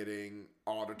start getting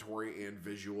auditory and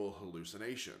visual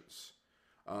hallucinations.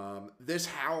 This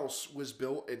house was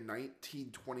built in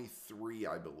 1923,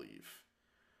 I believe.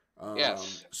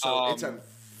 Yes. So it's a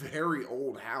very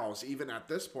old house. Even at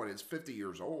this point, it's 50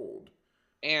 years old.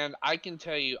 And I can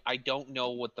tell you, I don't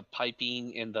know what the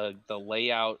piping and the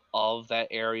layout of that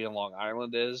area in Long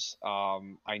Island is.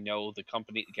 I know the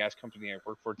gas company I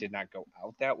work for, did not go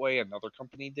out that way. Another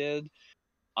company did.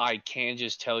 I can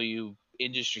just tell you,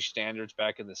 industry standards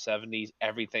back in the 70s,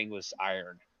 everything was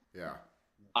iron. Yeah.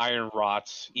 Iron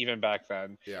rots, even back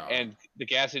then. Yeah. And the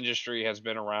gas industry has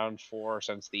been around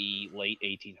since the late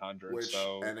 1800s.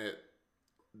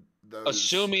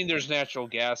 Assuming there's natural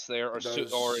gas there, or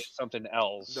it's something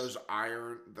else. Those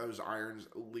irons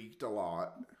leaked a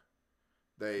lot.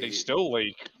 They still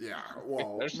leak. Yeah,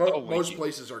 well, most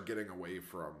places are getting away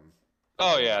from.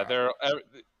 Oh yeah,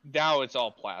 now it's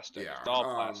all plastic. Yeah, it's all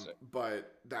plastic.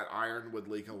 But that iron would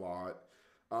leak a lot.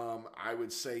 I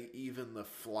would say even the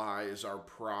flies are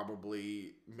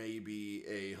probably maybe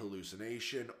a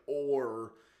hallucination,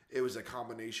 or it was a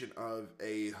combination of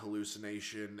a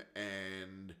hallucination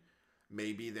and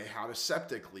maybe they had a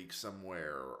septic leak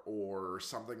somewhere or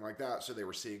something like that, so they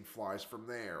were seeing flies from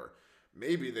there.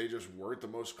 Maybe they just weren't the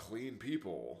most clean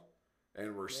people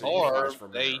and were seeing flies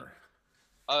from there.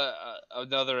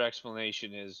 Another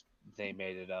explanation is they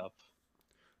made it up.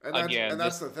 And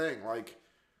that's the thing. Like,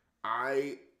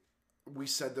 we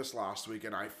said this last week,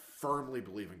 and I firmly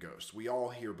believe in ghosts. We all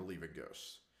here believe in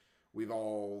ghosts.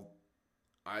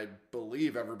 I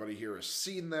believe everybody here has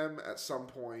seen them at some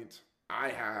point.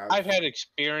 I've had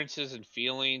experiences and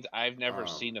feelings. I've never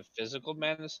seen a physical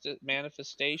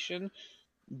manifestation,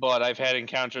 but I've had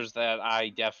encounters that I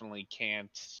definitely can't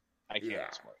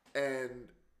explain. And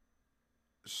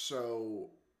so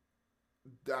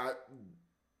that,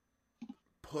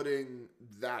 putting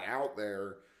that out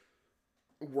there,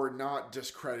 we're not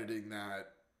discrediting that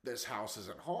this house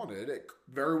isn't haunted. It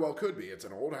very well could be. It's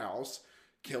an old house.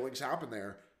 Killings happen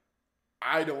there.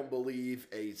 I don't believe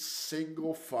a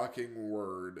single fucking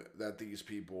word that these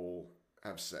people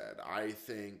have said. I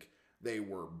think they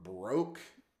were broke.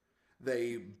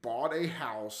 They bought a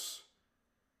house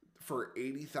for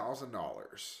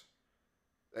 $80,000.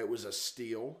 It was a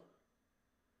steal.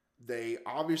 They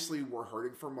obviously were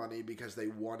hurting for money because they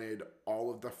wanted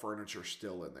all of the furniture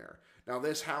still in there. Now,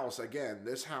 this house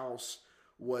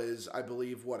was, I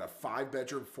believe, a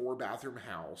 5-bedroom, 4-bathroom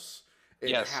house.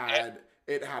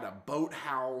 It had a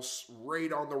boathouse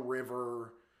right on the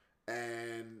river.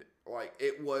 and like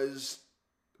it was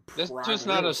This prime was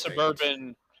not real a estate.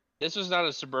 suburban. This was not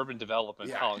a suburban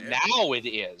development. Now it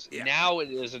is. Yeah. Now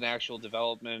it is an actual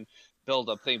development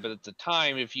build-up thing. But at the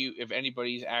time, if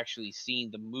anybody's actually seen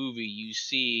the movie, you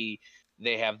see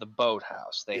they have the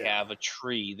boathouse. They have a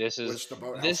tree. Which the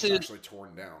boathouse is actually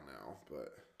torn down now,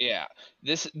 but yeah,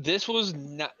 this was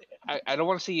not. I don't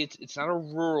want to say it's not a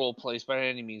rural place by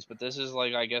any means, but this is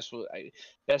like I guess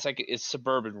best I could, it's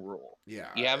suburban rural. Yeah,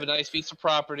 You have a nice piece of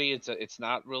property. It's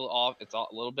not real off. It's a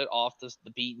little bit off the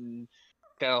beaten,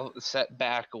 kind of set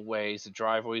back a ways. The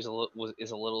driveway is a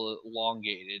little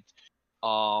elongated.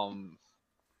 Now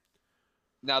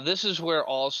this is where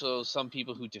also some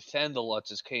people who defend the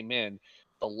Lutzes came in.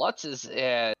 The Lutzes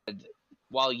had,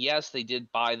 while yes they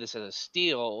did buy this at a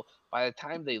steal, by the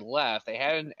time they left, they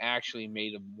hadn't actually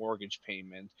made a mortgage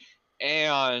payment,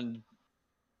 and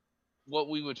what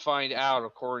we would find out,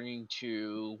 according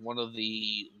to one of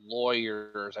the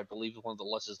lawyers, I believe one of the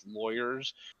Lutz's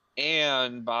lawyers,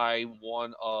 and by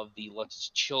one of the Lutz's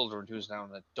children, who's now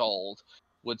an adult,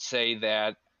 would say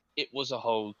that it was a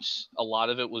hoax. A lot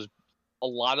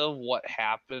of what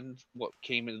happened, what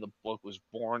came into the book, was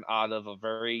born out of a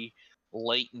very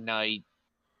late night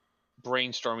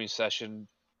brainstorming session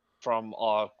from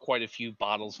quite a few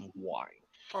bottles of wine.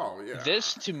 Oh yeah.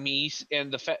 This to me,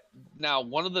 and the fact now,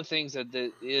 one of the things that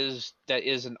is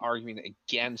an argument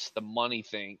against the money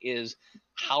thing is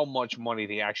how much money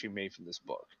they actually made from this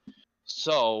book.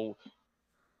 So,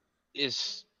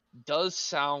 does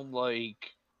sound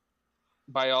like,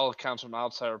 by all accounts, from an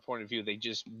outsider point of view, they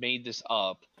just made this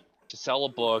up to sell a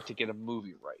book to get a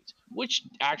movie right, which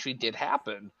actually did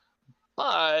happen.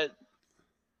 But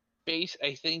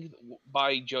I think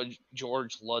by Judge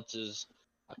George Lutz's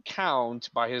account,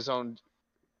 by his own,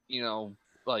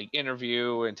 like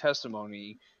interview and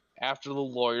testimony, after the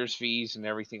lawyer's fees and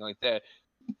everything like that,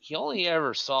 he only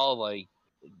ever saw like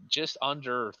just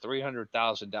under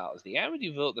 $300,000. The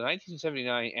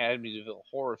 1979 Amityville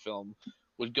horror film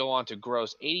would go on to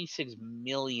gross $86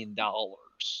 million.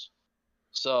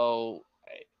 So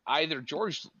either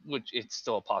George, which it's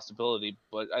still a possibility,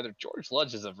 but either George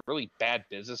Lutz is a really bad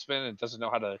businessman and doesn't know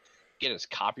how to get his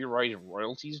copyright and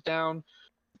royalties down,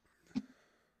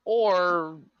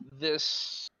 or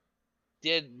this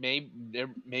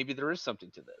maybe there is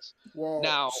something to this. Well,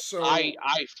 now, I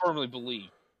firmly believe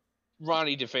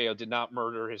Ronnie DeFeo did not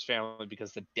murder his family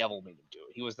because the devil made him do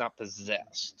it. He was not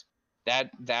possessed.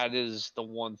 That is the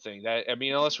one thing that, I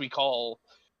mean, unless we call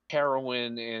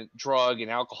heroin and drug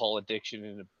and alcohol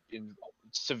addiction and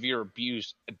severe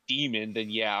abuse a demon, then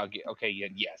yes,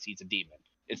 he's a demon.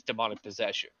 It's demonic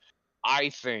possession. I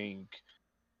think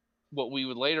what we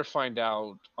would later find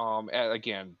out,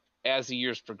 again, as the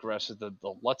years progress, the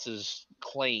Lutz's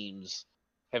claims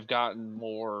have gotten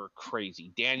more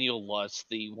crazy. Daniel Lutz,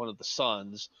 one of the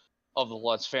sons of the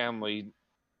Lutz family,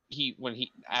 when he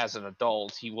as an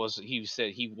adult, he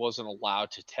said he wasn't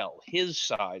allowed to tell his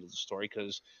side of the story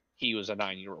because he was a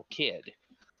 9-year-old kid.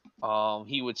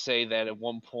 He would say that at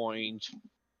one point,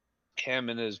 him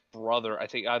and his brother, I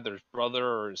think either his brother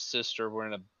or his sister, were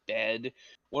in a bed.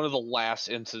 One of the last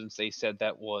incidents they said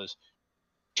that was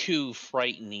too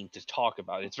frightening to talk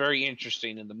about. It's very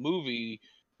interesting. In the movie,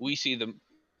 we see them.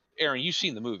 Aaron, you've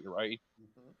seen the movie, right?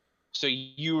 Mm-hmm. So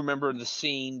you remember the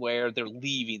scene where they're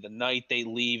leaving, the night they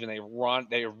leave, and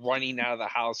they're running out of the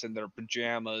house in their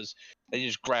pajamas. They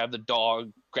just grab the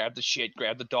dog, grab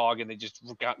the dog, and they just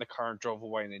got in the car and drove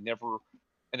away, and they never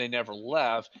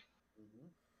left. Mm-hmm.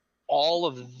 All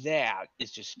of that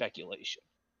is just speculation.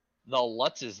 The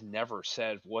Lutzes never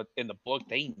said what in the book.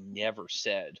 They never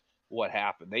said what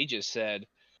happened. They just said,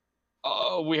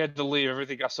 "Oh, we had to leave.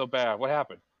 Everything got so bad. What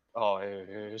happened? Oh,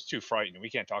 it was too frightening. We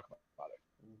can't talk about it."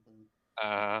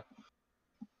 Mm-hmm.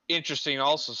 Interesting.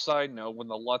 Also, side note: when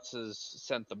the Lutzes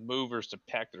sent the movers to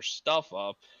pack their stuff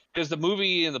up, because the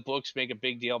movie and the books make a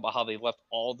big deal about how they left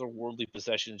all their worldly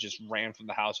possessions, just ran from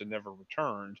the house and never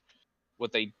returned.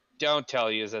 What they don't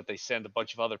tell you is that they send a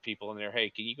bunch of other people in there. Hey,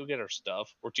 can you go get our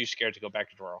stuff? We're too scared to go back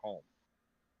into our home.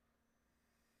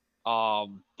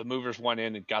 The movers went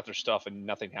in and got their stuff, and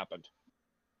nothing happened.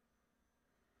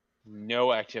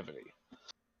 No activity.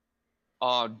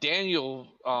 Daniel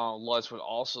Lutz would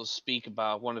also speak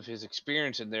about one of his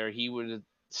experiences in there. He would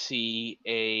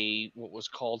see what was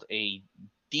called a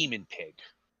demon pig,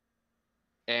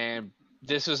 and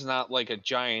this is not like a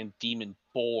giant demon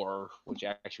boar, which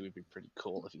actually would be pretty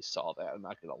cool if you saw that. I'm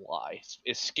not gonna lie.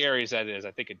 As scary as that is,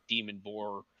 I think a demon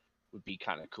boar would be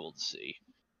kind of cool to see.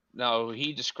 No,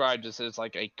 he described this as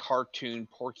like a cartoon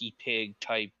Porky Pig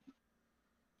type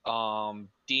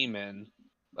demon,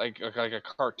 like a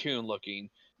cartoon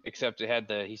looking, except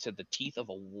he said the teeth of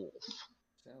a wolf.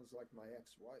 Sounds like my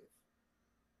ex-wife.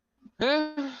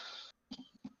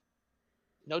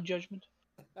 No judgment.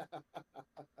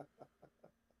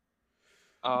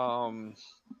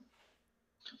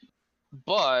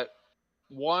 But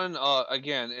one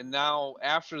again, and now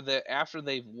after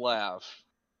they've left,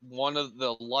 one of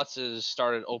the Lutzes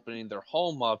started opening their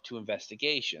home up to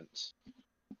investigations.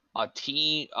 A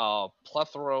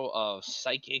plethora of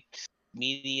psychics,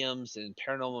 mediums, and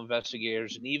paranormal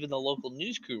investigators, and even the local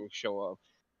news crew show up.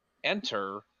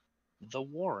 Enter the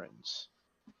Warrens.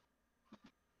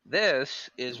 This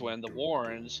is when the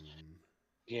Warrens,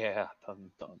 yeah,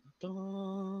 dun, dun,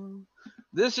 dun.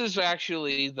 This is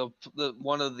actually the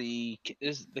one of the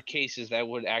cases that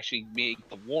would actually make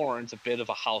the Warrens a bit of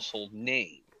a household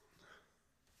name.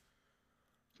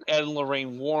 Ed and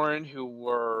Lorraine Warren, who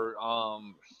were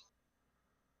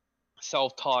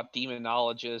self-taught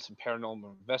demonologists and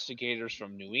paranormal investigators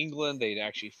from New England. They'd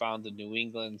actually found the New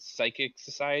England Psychic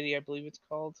Society, I believe it's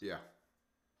called. Yeah.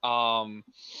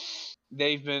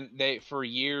 For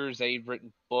years they've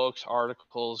written books,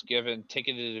 articles, given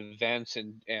ticketed events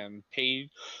and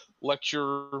paid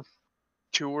lecture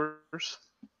tours,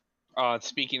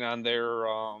 speaking on their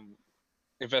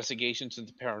investigations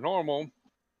into paranormal.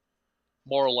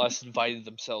 More or less invited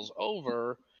themselves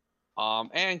over.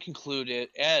 And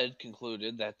Ed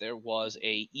concluded that there was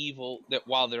that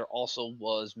while there also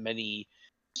was many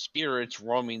spirits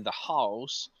roaming the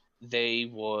house, they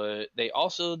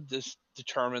also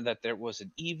determined that there was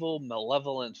an evil,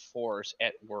 malevolent force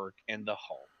at work in the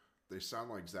home. They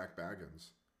sound like Zach Baggins.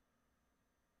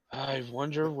 I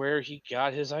wonder where he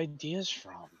got his ideas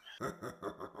from.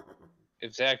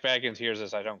 If Zach Baggins hears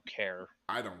this, I don't care.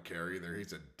 I don't care either.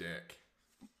 He's a dick.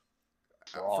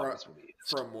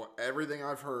 From everything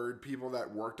I've heard, people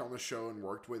that worked on the show and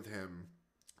worked with him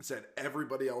said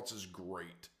everybody else is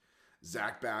great.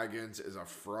 Zach Baggins is a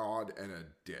fraud and a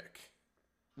dick.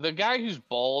 The guy who's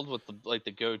bald with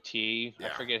the goatee, yeah. I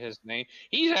forget his name.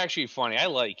 He's actually funny. I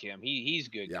like him. He's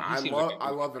good. Yeah, I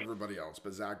love everybody else,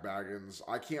 but Zach Baggins,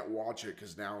 I can't watch it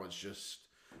because now it's just.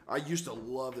 I used to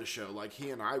love the show. Like, he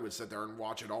and I would sit there and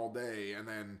watch it all day, and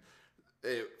then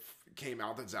it came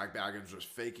out that Zach Baggins was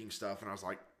faking stuff, and I was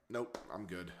like, nope, I'm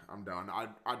good. I'm done.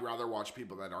 I'd rather watch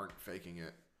people that aren't faking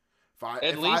it.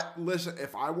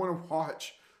 If I want to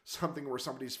watch something where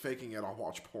somebody's faking it, I'll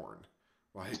watch porn.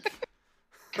 Like,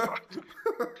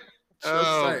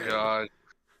 oh God!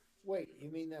 Wait, you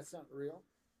mean that's not real?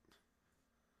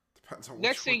 Depends on.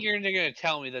 Next thing you're going to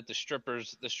tell me that the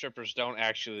strippers don't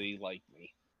actually like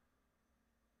me.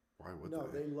 Why would they? No,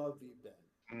 they love you, Ben.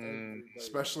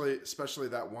 Especially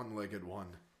that one-legged one.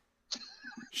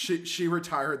 She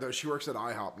retired though. She works at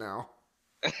IHOP now.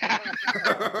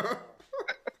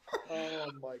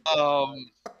 Oh my God.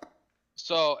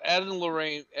 So Ed and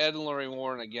Lorraine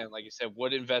Warren, again, like I said,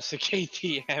 would investigate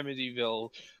the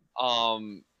Amityville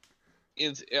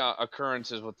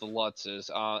occurrences with the Lutzes.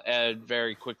 Ed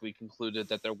very quickly concluded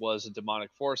that there was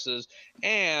demonic forces,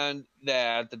 and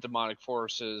that the demonic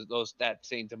forces, that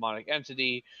same demonic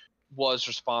entity, was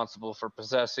responsible for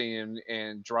possessing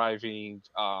and driving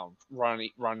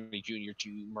Ronnie Jr.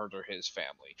 to murder his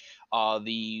family.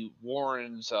 The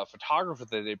Warrens photographer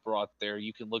that they brought there,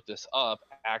 you can look this up,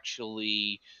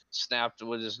 actually snapped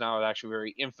what is now actually a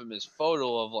very infamous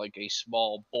photo of like a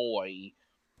small boy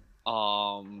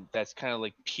that's kind of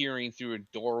like peering through a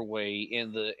doorway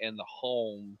in the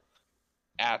home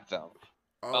at them.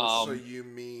 Oh, so you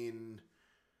mean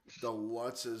the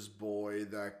Lutz's boy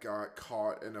that got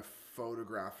caught in a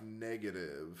photograph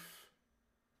negative?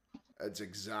 That's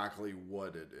exactly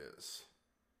what it is.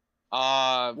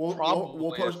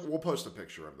 We'll post a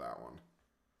picture of that one.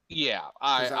 Yeah,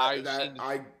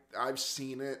 I've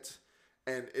seen it,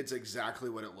 and it's exactly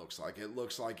what it looks like. It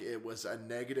looks like it was a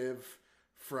negative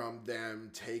from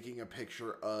them taking a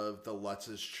picture of the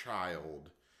Lutz's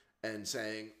child and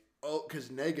saying, oh, because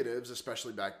negatives,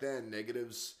 especially back then,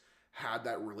 negatives had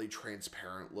that really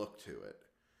transparent look to it.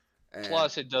 And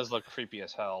plus, it does look creepy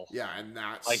as hell. Yeah, and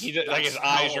that's like his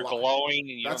eyes are glowing.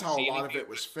 And that's how a lot of it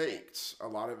was faked. A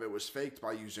lot of it was faked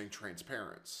by using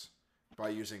transparents, by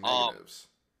using negatives.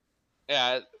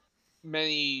 Yeah,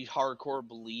 many hardcore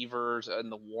believers in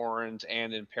the Warrens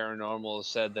and in paranormal have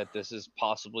said that this is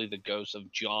possibly the ghost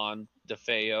of John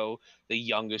DeFeo, the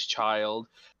youngest child.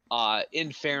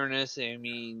 In fairness, I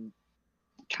mean,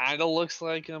 kind of looks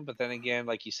like him, but then again,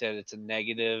 like you said, it's a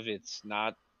negative. It's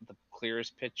not the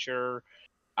clearest picture.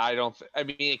 I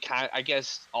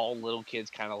guess all little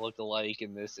kids kind of look alike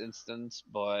in this instance,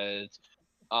 but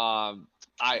I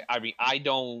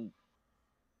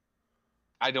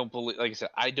I don't believe, like I said,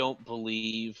 I don't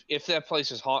believe if that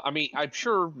place is haunted. I mean, I'm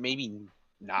sure maybe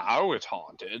now it's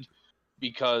haunted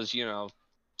because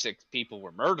 6 people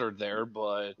were murdered there.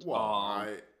 But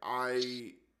Well,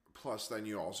 I plus then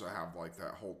you also have like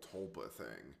that whole tulpa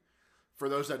thing. For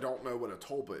those that don't know what a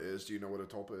tulpa is, do you know what a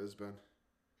tulpa is, Ben?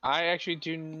 I actually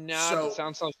do not. It So,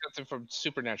 sounds like something from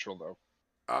Supernatural, though.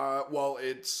 well,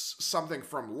 it's something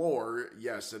from lore.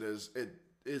 Yes, it is. It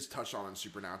is touched on in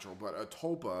Supernatural, but a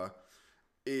tulpa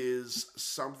is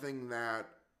something that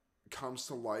comes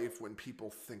to life when people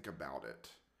think about it.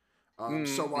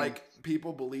 So, like,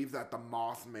 people believe that the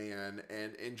Mothman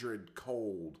and Indrid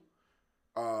Cold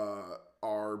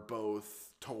are both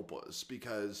tulpas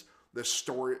because the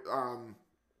story.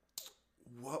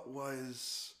 What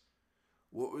was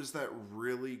that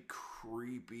really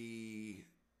creepy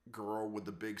girl with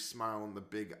the big smile and the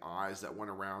big eyes that went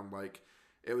around like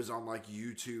it was on like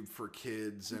YouTube for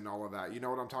kids and all of that? You know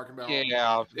what I'm talking about?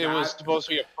 Yeah, it was supposed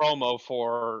to be a promo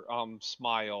for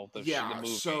Smile, the movie.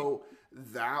 So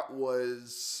that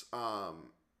was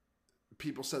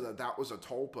people said that was a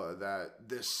tulpa, that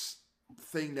this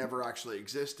thing never actually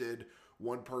existed.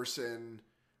 One person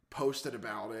posted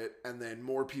about it, and then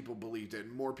more people believed it,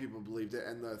 and more people believed it.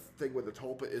 And the thing with the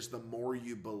tulpa is the more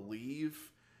you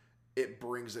believe, it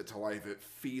brings it to life. It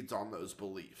feeds on those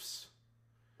beliefs.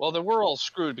 Well, then we're all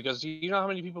screwed because you know how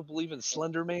many people believe in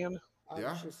Slender Man? I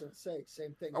was just going to say,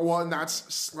 same thing. Oh, well, and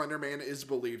that's Slender Man is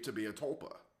believed to be a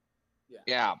tulpa.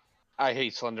 Yeah. I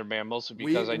hate Slender Man mostly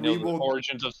because I know the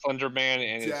origins of Slender Man,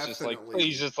 and it's just like,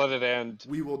 please just let it end.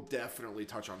 We will definitely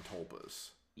touch on tulpas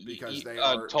because they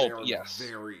are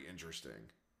very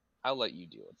interesting. I'll let you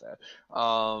deal with that.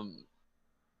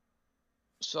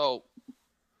 So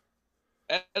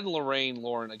Ed and Lorraine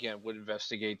Lauren again would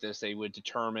investigate this. They would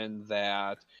determine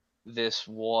that there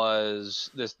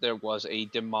was a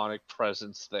demonic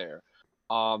presence there.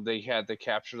 They had to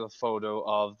capture the photo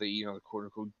of the quote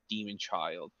unquote demon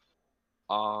child.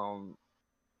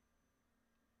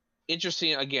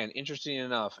 Interesting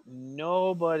enough,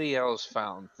 nobody else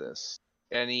found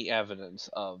any evidence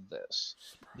of this.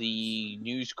 The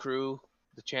news crew,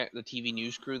 the TV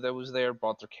news crew that was there,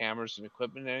 brought their cameras and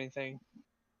equipment and anything,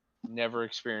 never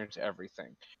experienced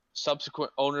everything.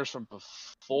 Subsequent owners from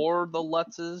before the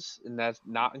Lutzes, and that's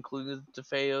not included the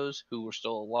DeFeos, who were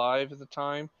still alive at the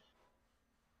time,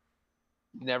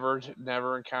 never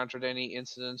encountered any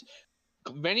incidents.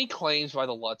 Many claims by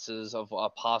the Lutzes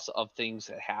of things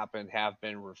that happened have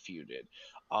been refuted.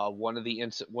 One of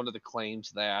the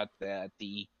claims that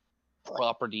the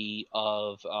property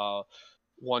of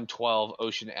 112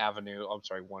 Ocean Avenue, I'm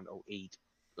sorry, 108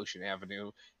 Ocean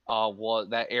Avenue,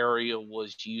 that area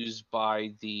was used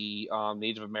by the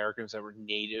Native Americans that were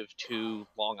native to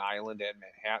Long Island and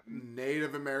Manhattan.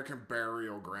 Native American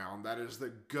burial ground. That is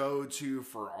the go-to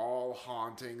for all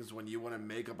hauntings. When you want to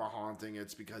make up a haunting,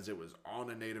 it's because it was on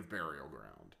a native burial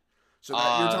ground. So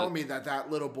you're telling me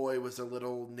that little boy was a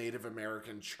little Native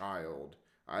American child?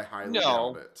 I highly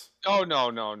doubt it. Oh no,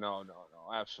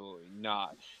 absolutely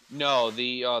not. No,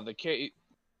 the case.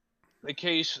 What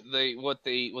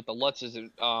the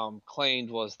Lutzes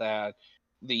claimed was that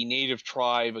the native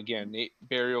tribe, again,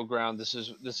 burial ground. This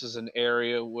is an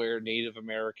area where Native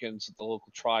Americans, the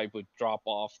local tribe, would drop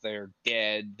off their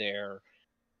dead, their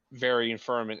very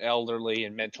infirm and elderly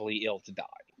and mentally ill to die.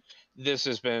 This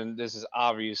is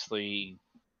obviously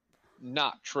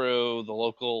not true. The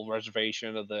local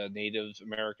reservation of the Native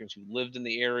Americans who lived in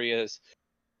the areas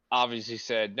obviously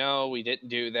said, no, we didn't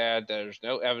do that. There's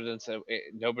no evidence that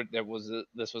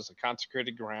this was a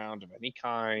consecrated ground of any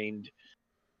kind.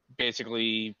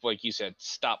 Basically, like you said,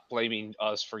 stop blaming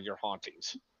us for your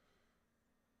hauntings.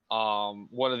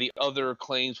 One of the other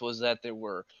claims was that there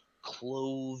were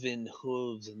cloven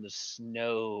hooves in the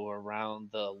snow around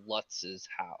the Lutz's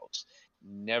house.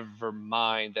 Never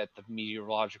mind that the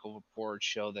meteorological reports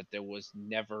show that there was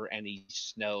never any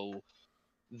snow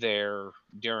there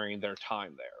during their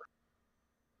time there.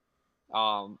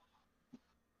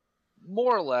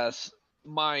 More or less,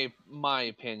 my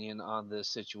opinion on this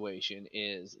situation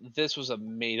is this was a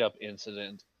made up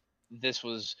incident. This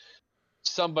was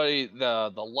somebody,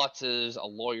 the Lutzes, a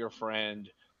lawyer friend,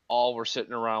 all were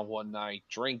sitting around one night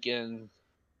drinking,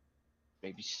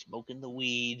 maybe smoking the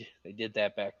weed. They did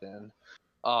that back then.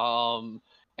 And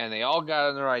they all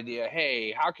got their idea,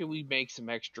 hey, how can we make some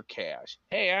extra cash?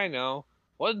 Hey, I know.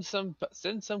 Didn't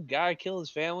some guy kill his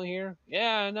family here?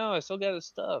 Yeah, I know. I still got his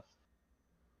stuff.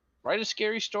 Write a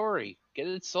scary story. Get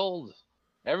it sold.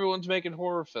 Everyone's making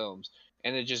horror films.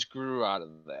 And it just grew out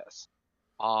of this.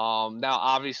 Now,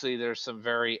 obviously, there's some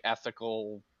very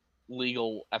ethical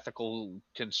legal, ethical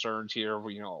concerns here.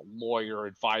 You know, a lawyer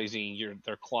advising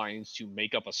their clients to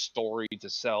make up a story to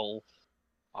sell,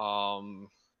 sell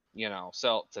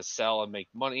and make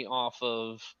money off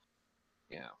of.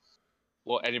 Yeah.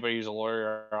 Well, anybody who's a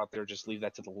lawyer out there, just leave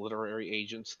that to the literary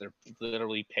agents. They're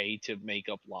literally paid to make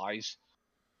up lies.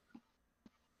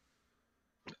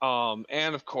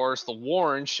 And of course, the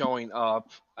Warrens showing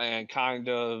up and kind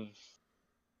of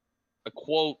a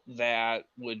quote that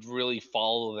would really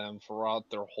follow them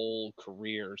throughout their whole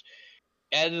careers.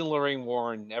 Ed and Lorraine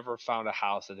Warren never found a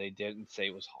house that they didn't say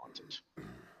was haunted,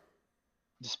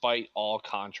 despite all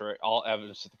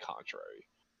evidence to the contrary.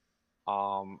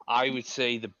 I would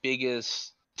say the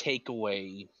biggest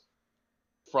takeaway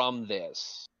from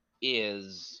this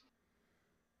is,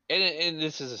 and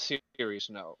this is a serious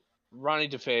note, Ronnie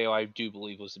DeFeo, I do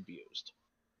believe, was abused.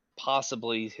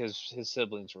 Possibly his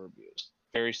siblings were abused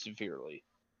very severely.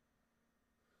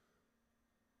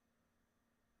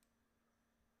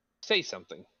 Say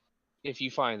something if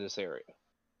you find this area.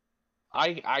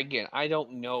 I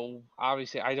don't know.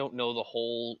 Obviously, I don't know the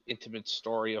whole intimate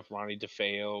story of Ronnie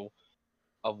DeFeo,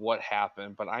 of what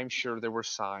happened, but I'm sure there were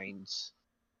signs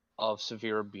of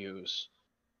severe abuse.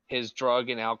 His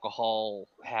drug and alcohol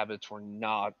habits were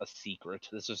not a secret.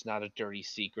 This was not a dirty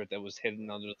secret that was hidden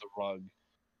under the rug.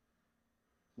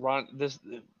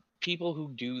 People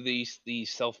who do these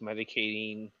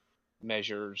self-medicating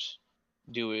measures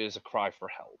do it as a cry for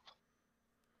help.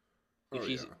 If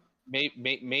you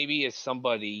maybe if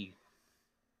somebody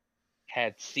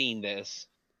had seen this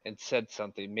and said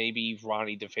something, maybe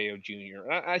Ronnie DeFeo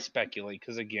Jr. I speculate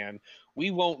because, again,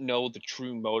 we won't know the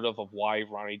true motive of why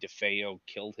Ronnie DeFeo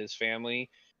killed his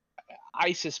family.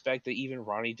 I suspect that even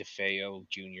Ronnie DeFeo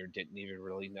Jr. didn't even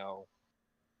really know.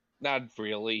 Not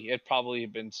really. It probably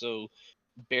had been so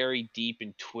buried deep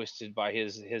and twisted by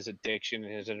his addiction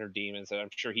and his inner demons that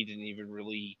I'm sure he didn't even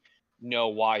really know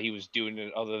why he was doing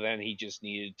it, other than he just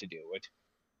needed to do it.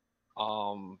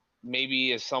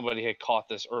 Maybe if somebody had caught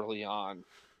this early on,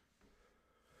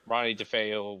 Ronnie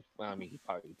DeFeo, I mean, he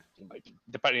might be,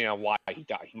 depending on why he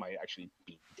died, he might actually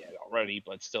be dead already,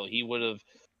 but still, he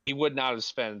would not have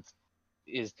spent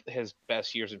his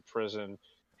best years in prison.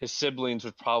 His siblings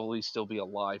would probably still be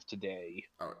alive today.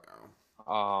 Oh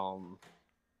no.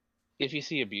 If you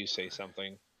see abuse, say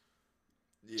something.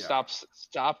 Yeah.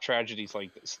 Stop tragedies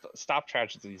like this. Stop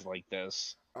tragedies like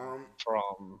this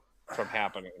from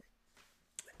happening.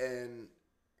 And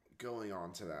going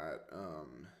on to that,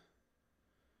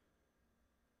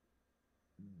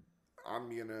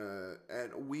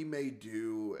 and we may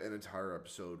do an entire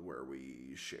episode where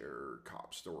we share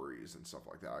cop stories and stuff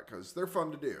like that, because they're fun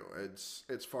to do. It's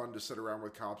fun to sit around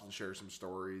with cops and share some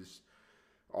stories.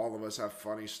 All of us have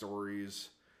funny stories,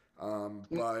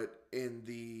 but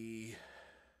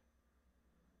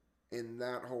in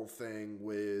that whole thing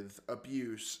with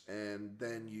abuse, and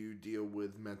then you deal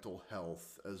with mental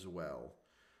health as well.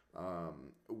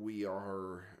 We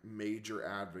are major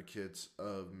advocates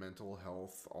of mental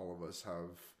health. All of us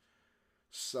have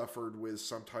suffered with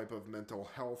some type of mental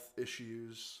health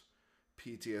issues,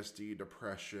 PTSD,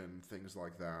 depression, things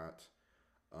like that.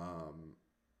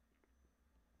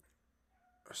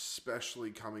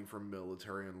 Especially coming from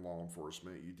military and law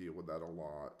enforcement, you deal with that a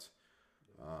lot.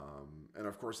 And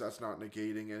of course, that's not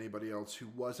negating anybody else who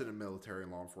wasn't in military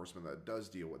and law enforcement that does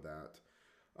deal with that.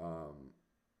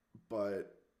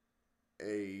 But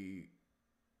a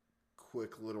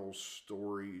quick little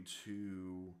story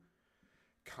to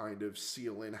kind of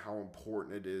seal in how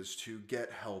important it is to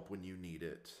get help when you need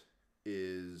it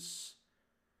is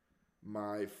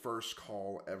my first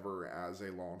call ever as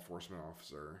a law enforcement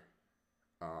officer.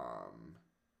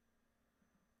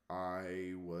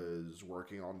 I was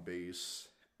working on base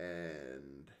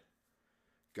and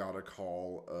got a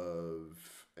call of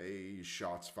a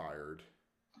shots fired.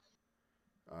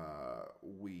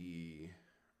 We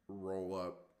roll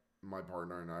up, my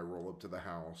partner and I roll up to the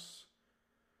house.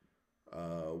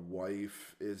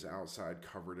 Wife is outside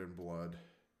covered in blood,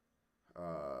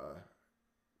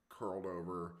 curled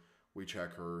over. We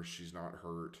check her, she's not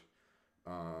hurt.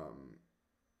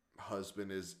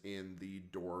 Husband is in the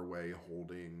doorway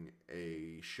holding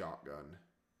a shotgun.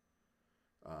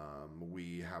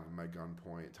 We have him at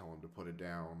gunpoint, tell him to put it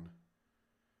down.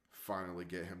 Finally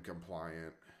get him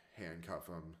compliant, handcuff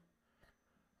him.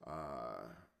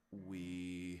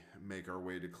 We make our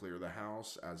way to clear the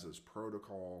house as is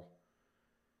protocol,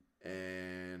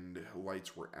 and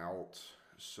lights were out,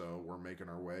 so we're making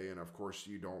our way. And of course,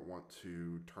 you don't want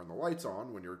to turn the lights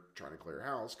on when you're trying to clear a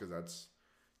house, because that's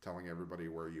telling everybody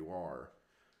where you are.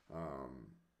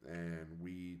 And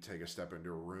we take a step into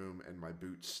a room, and my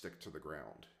boots stick to the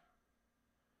ground.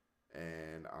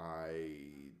 and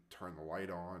I turn the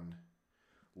light on,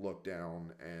 look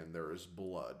down, and there is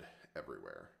blood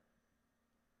everywhere.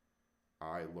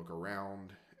 I look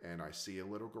around, and I see a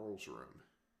little girl's room.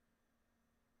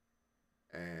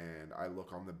 And I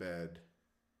look on the bed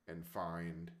and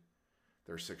find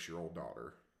their 6-year-old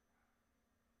daughter.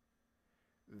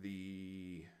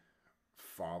 The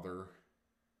father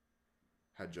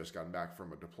had just gotten back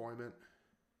from a deployment,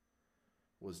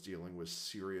 was dealing with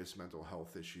serious mental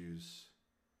health issues.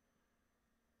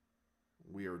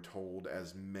 We are told,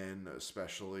 as men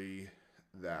especially,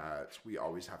 that we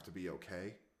always have to be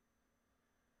okay,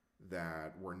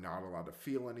 that we're not allowed to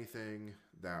feel anything,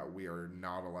 that we are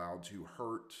not allowed to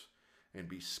hurt and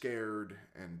be scared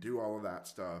and do all of that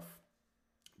stuff.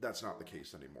 That's not the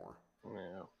case anymore.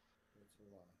 Yeah.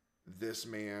 This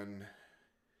man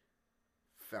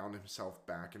found himself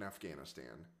back in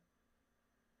Afghanistan,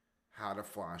 had a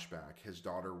flashback. His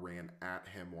daughter ran at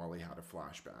him while he had a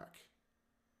flashback,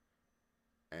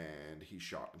 and he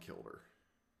shot and killed her,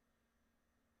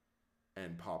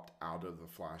 and popped out of the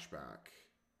flashback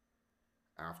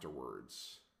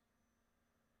afterwards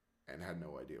and had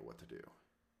no idea what to do.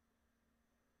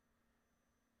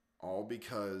 All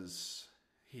because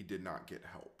he did not get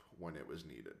help when it was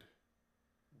needed.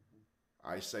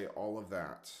 I say all of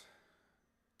that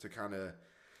to kind of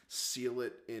seal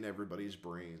it in everybody's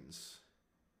brains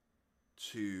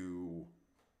to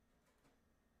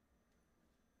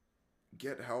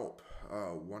get help.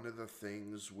 One of the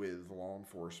things with law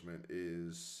enforcement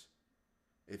is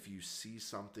if you see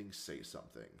something, say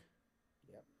something.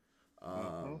 Yep.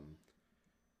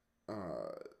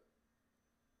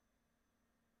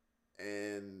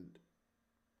 And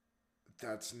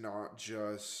that's not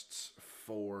just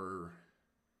for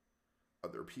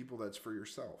other people, that's for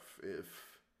yourself. If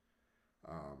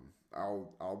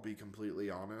I'll be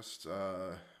completely honest,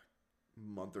 a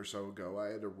month or so ago I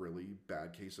had a really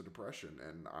bad case of depression,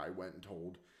 and I went and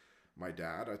told my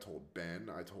dad, I told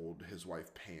Ben, I told his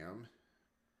wife Pam,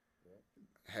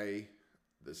 hey,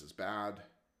 this is bad.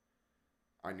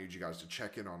 I need you guys to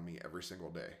check in on me every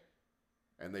single day.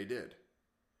 And they did.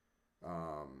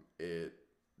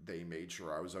 They made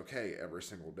sure I was okay every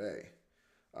single day.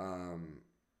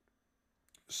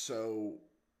 So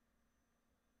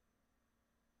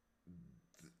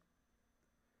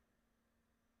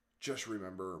just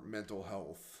remember, mental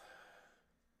health,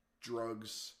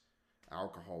 drugs,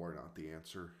 alcohol are not the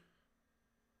answer.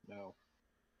 No.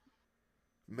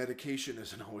 Medication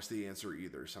isn't always the answer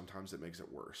either. Sometimes it makes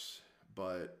it worse.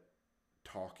 But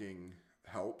talking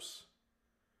helps.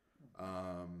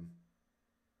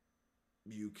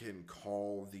 You can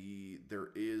call there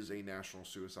is a national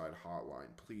suicide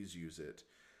hotline. Please use it.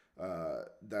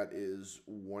 That is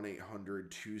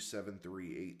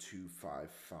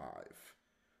 1-800-273-8255.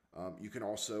 You can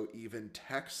also even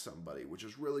text somebody, which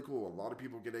is really cool. A lot of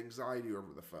people get anxiety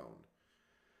over the phone.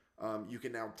 You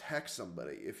can now text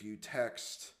somebody. If you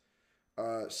text,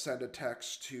 send a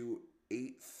text to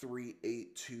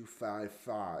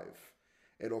 838-255.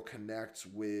 It'll connect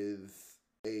with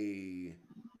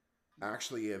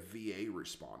actually a VA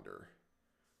responder.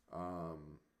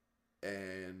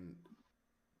 And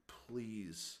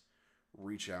please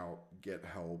reach out, get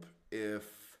help.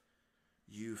 If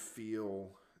you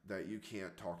feel that you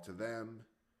can't talk to them,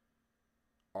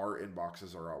 our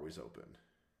inboxes are always open.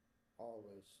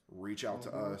 Always. Reach out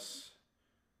to us.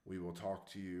 We will talk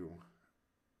to you.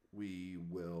 We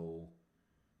will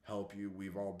help you.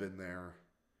 We've all been there.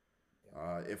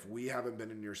 If we haven't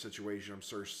been in your situation, I'm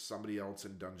sure somebody else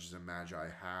in Dungeons and Magi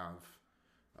have.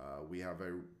 We have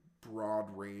a broad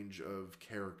range of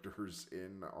characters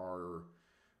in our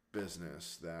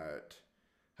business that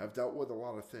have dealt with a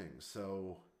lot of things.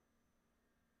 So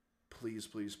please,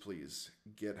 please, please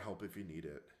get help if you need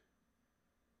it.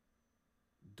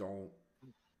 Don't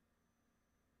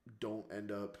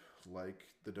end up like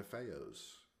the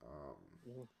DeFeos.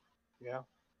 Yeah.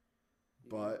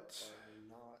 But you are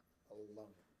not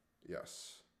alone.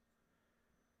 Yes.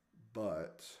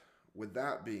 But with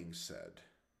that being said,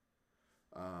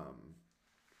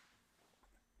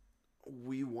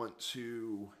 we want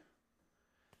to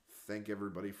thank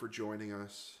everybody for joining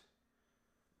us.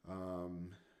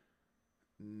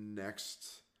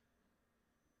 Next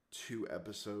 2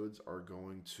 episodes are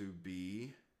going to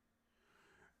be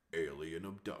alien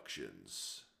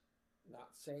abductions.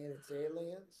 Not saying it's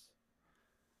aliens,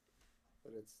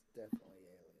 but it's definitely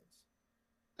aliens.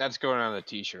 That's going on the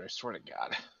t-shirt, I swear to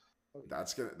God. Oh, yeah.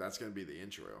 That's gonna be the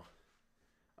intro.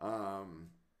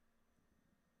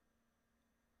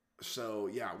 So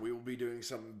yeah, we will be doing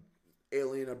some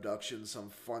alien abductions, some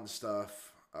fun stuff.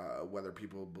 Whether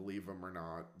people believe them or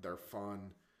not, they're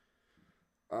fun.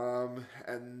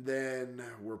 And then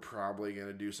we're probably going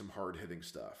to do some hard-hitting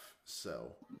stuff.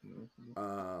 So,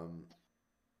 I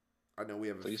know we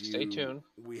have Please stay tuned.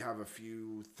 We have a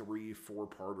few 3-4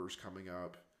 parters coming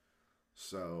up.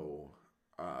 So,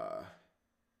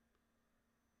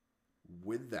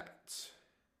 with that,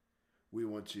 we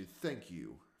want to thank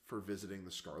you for visiting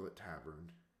the Scarlet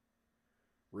Tavern.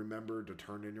 Remember to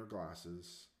turn in your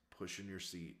glasses, push in your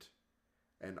seat,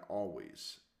 and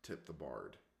always tip the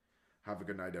bard. Have a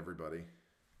good night, everybody.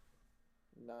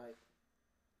 Night.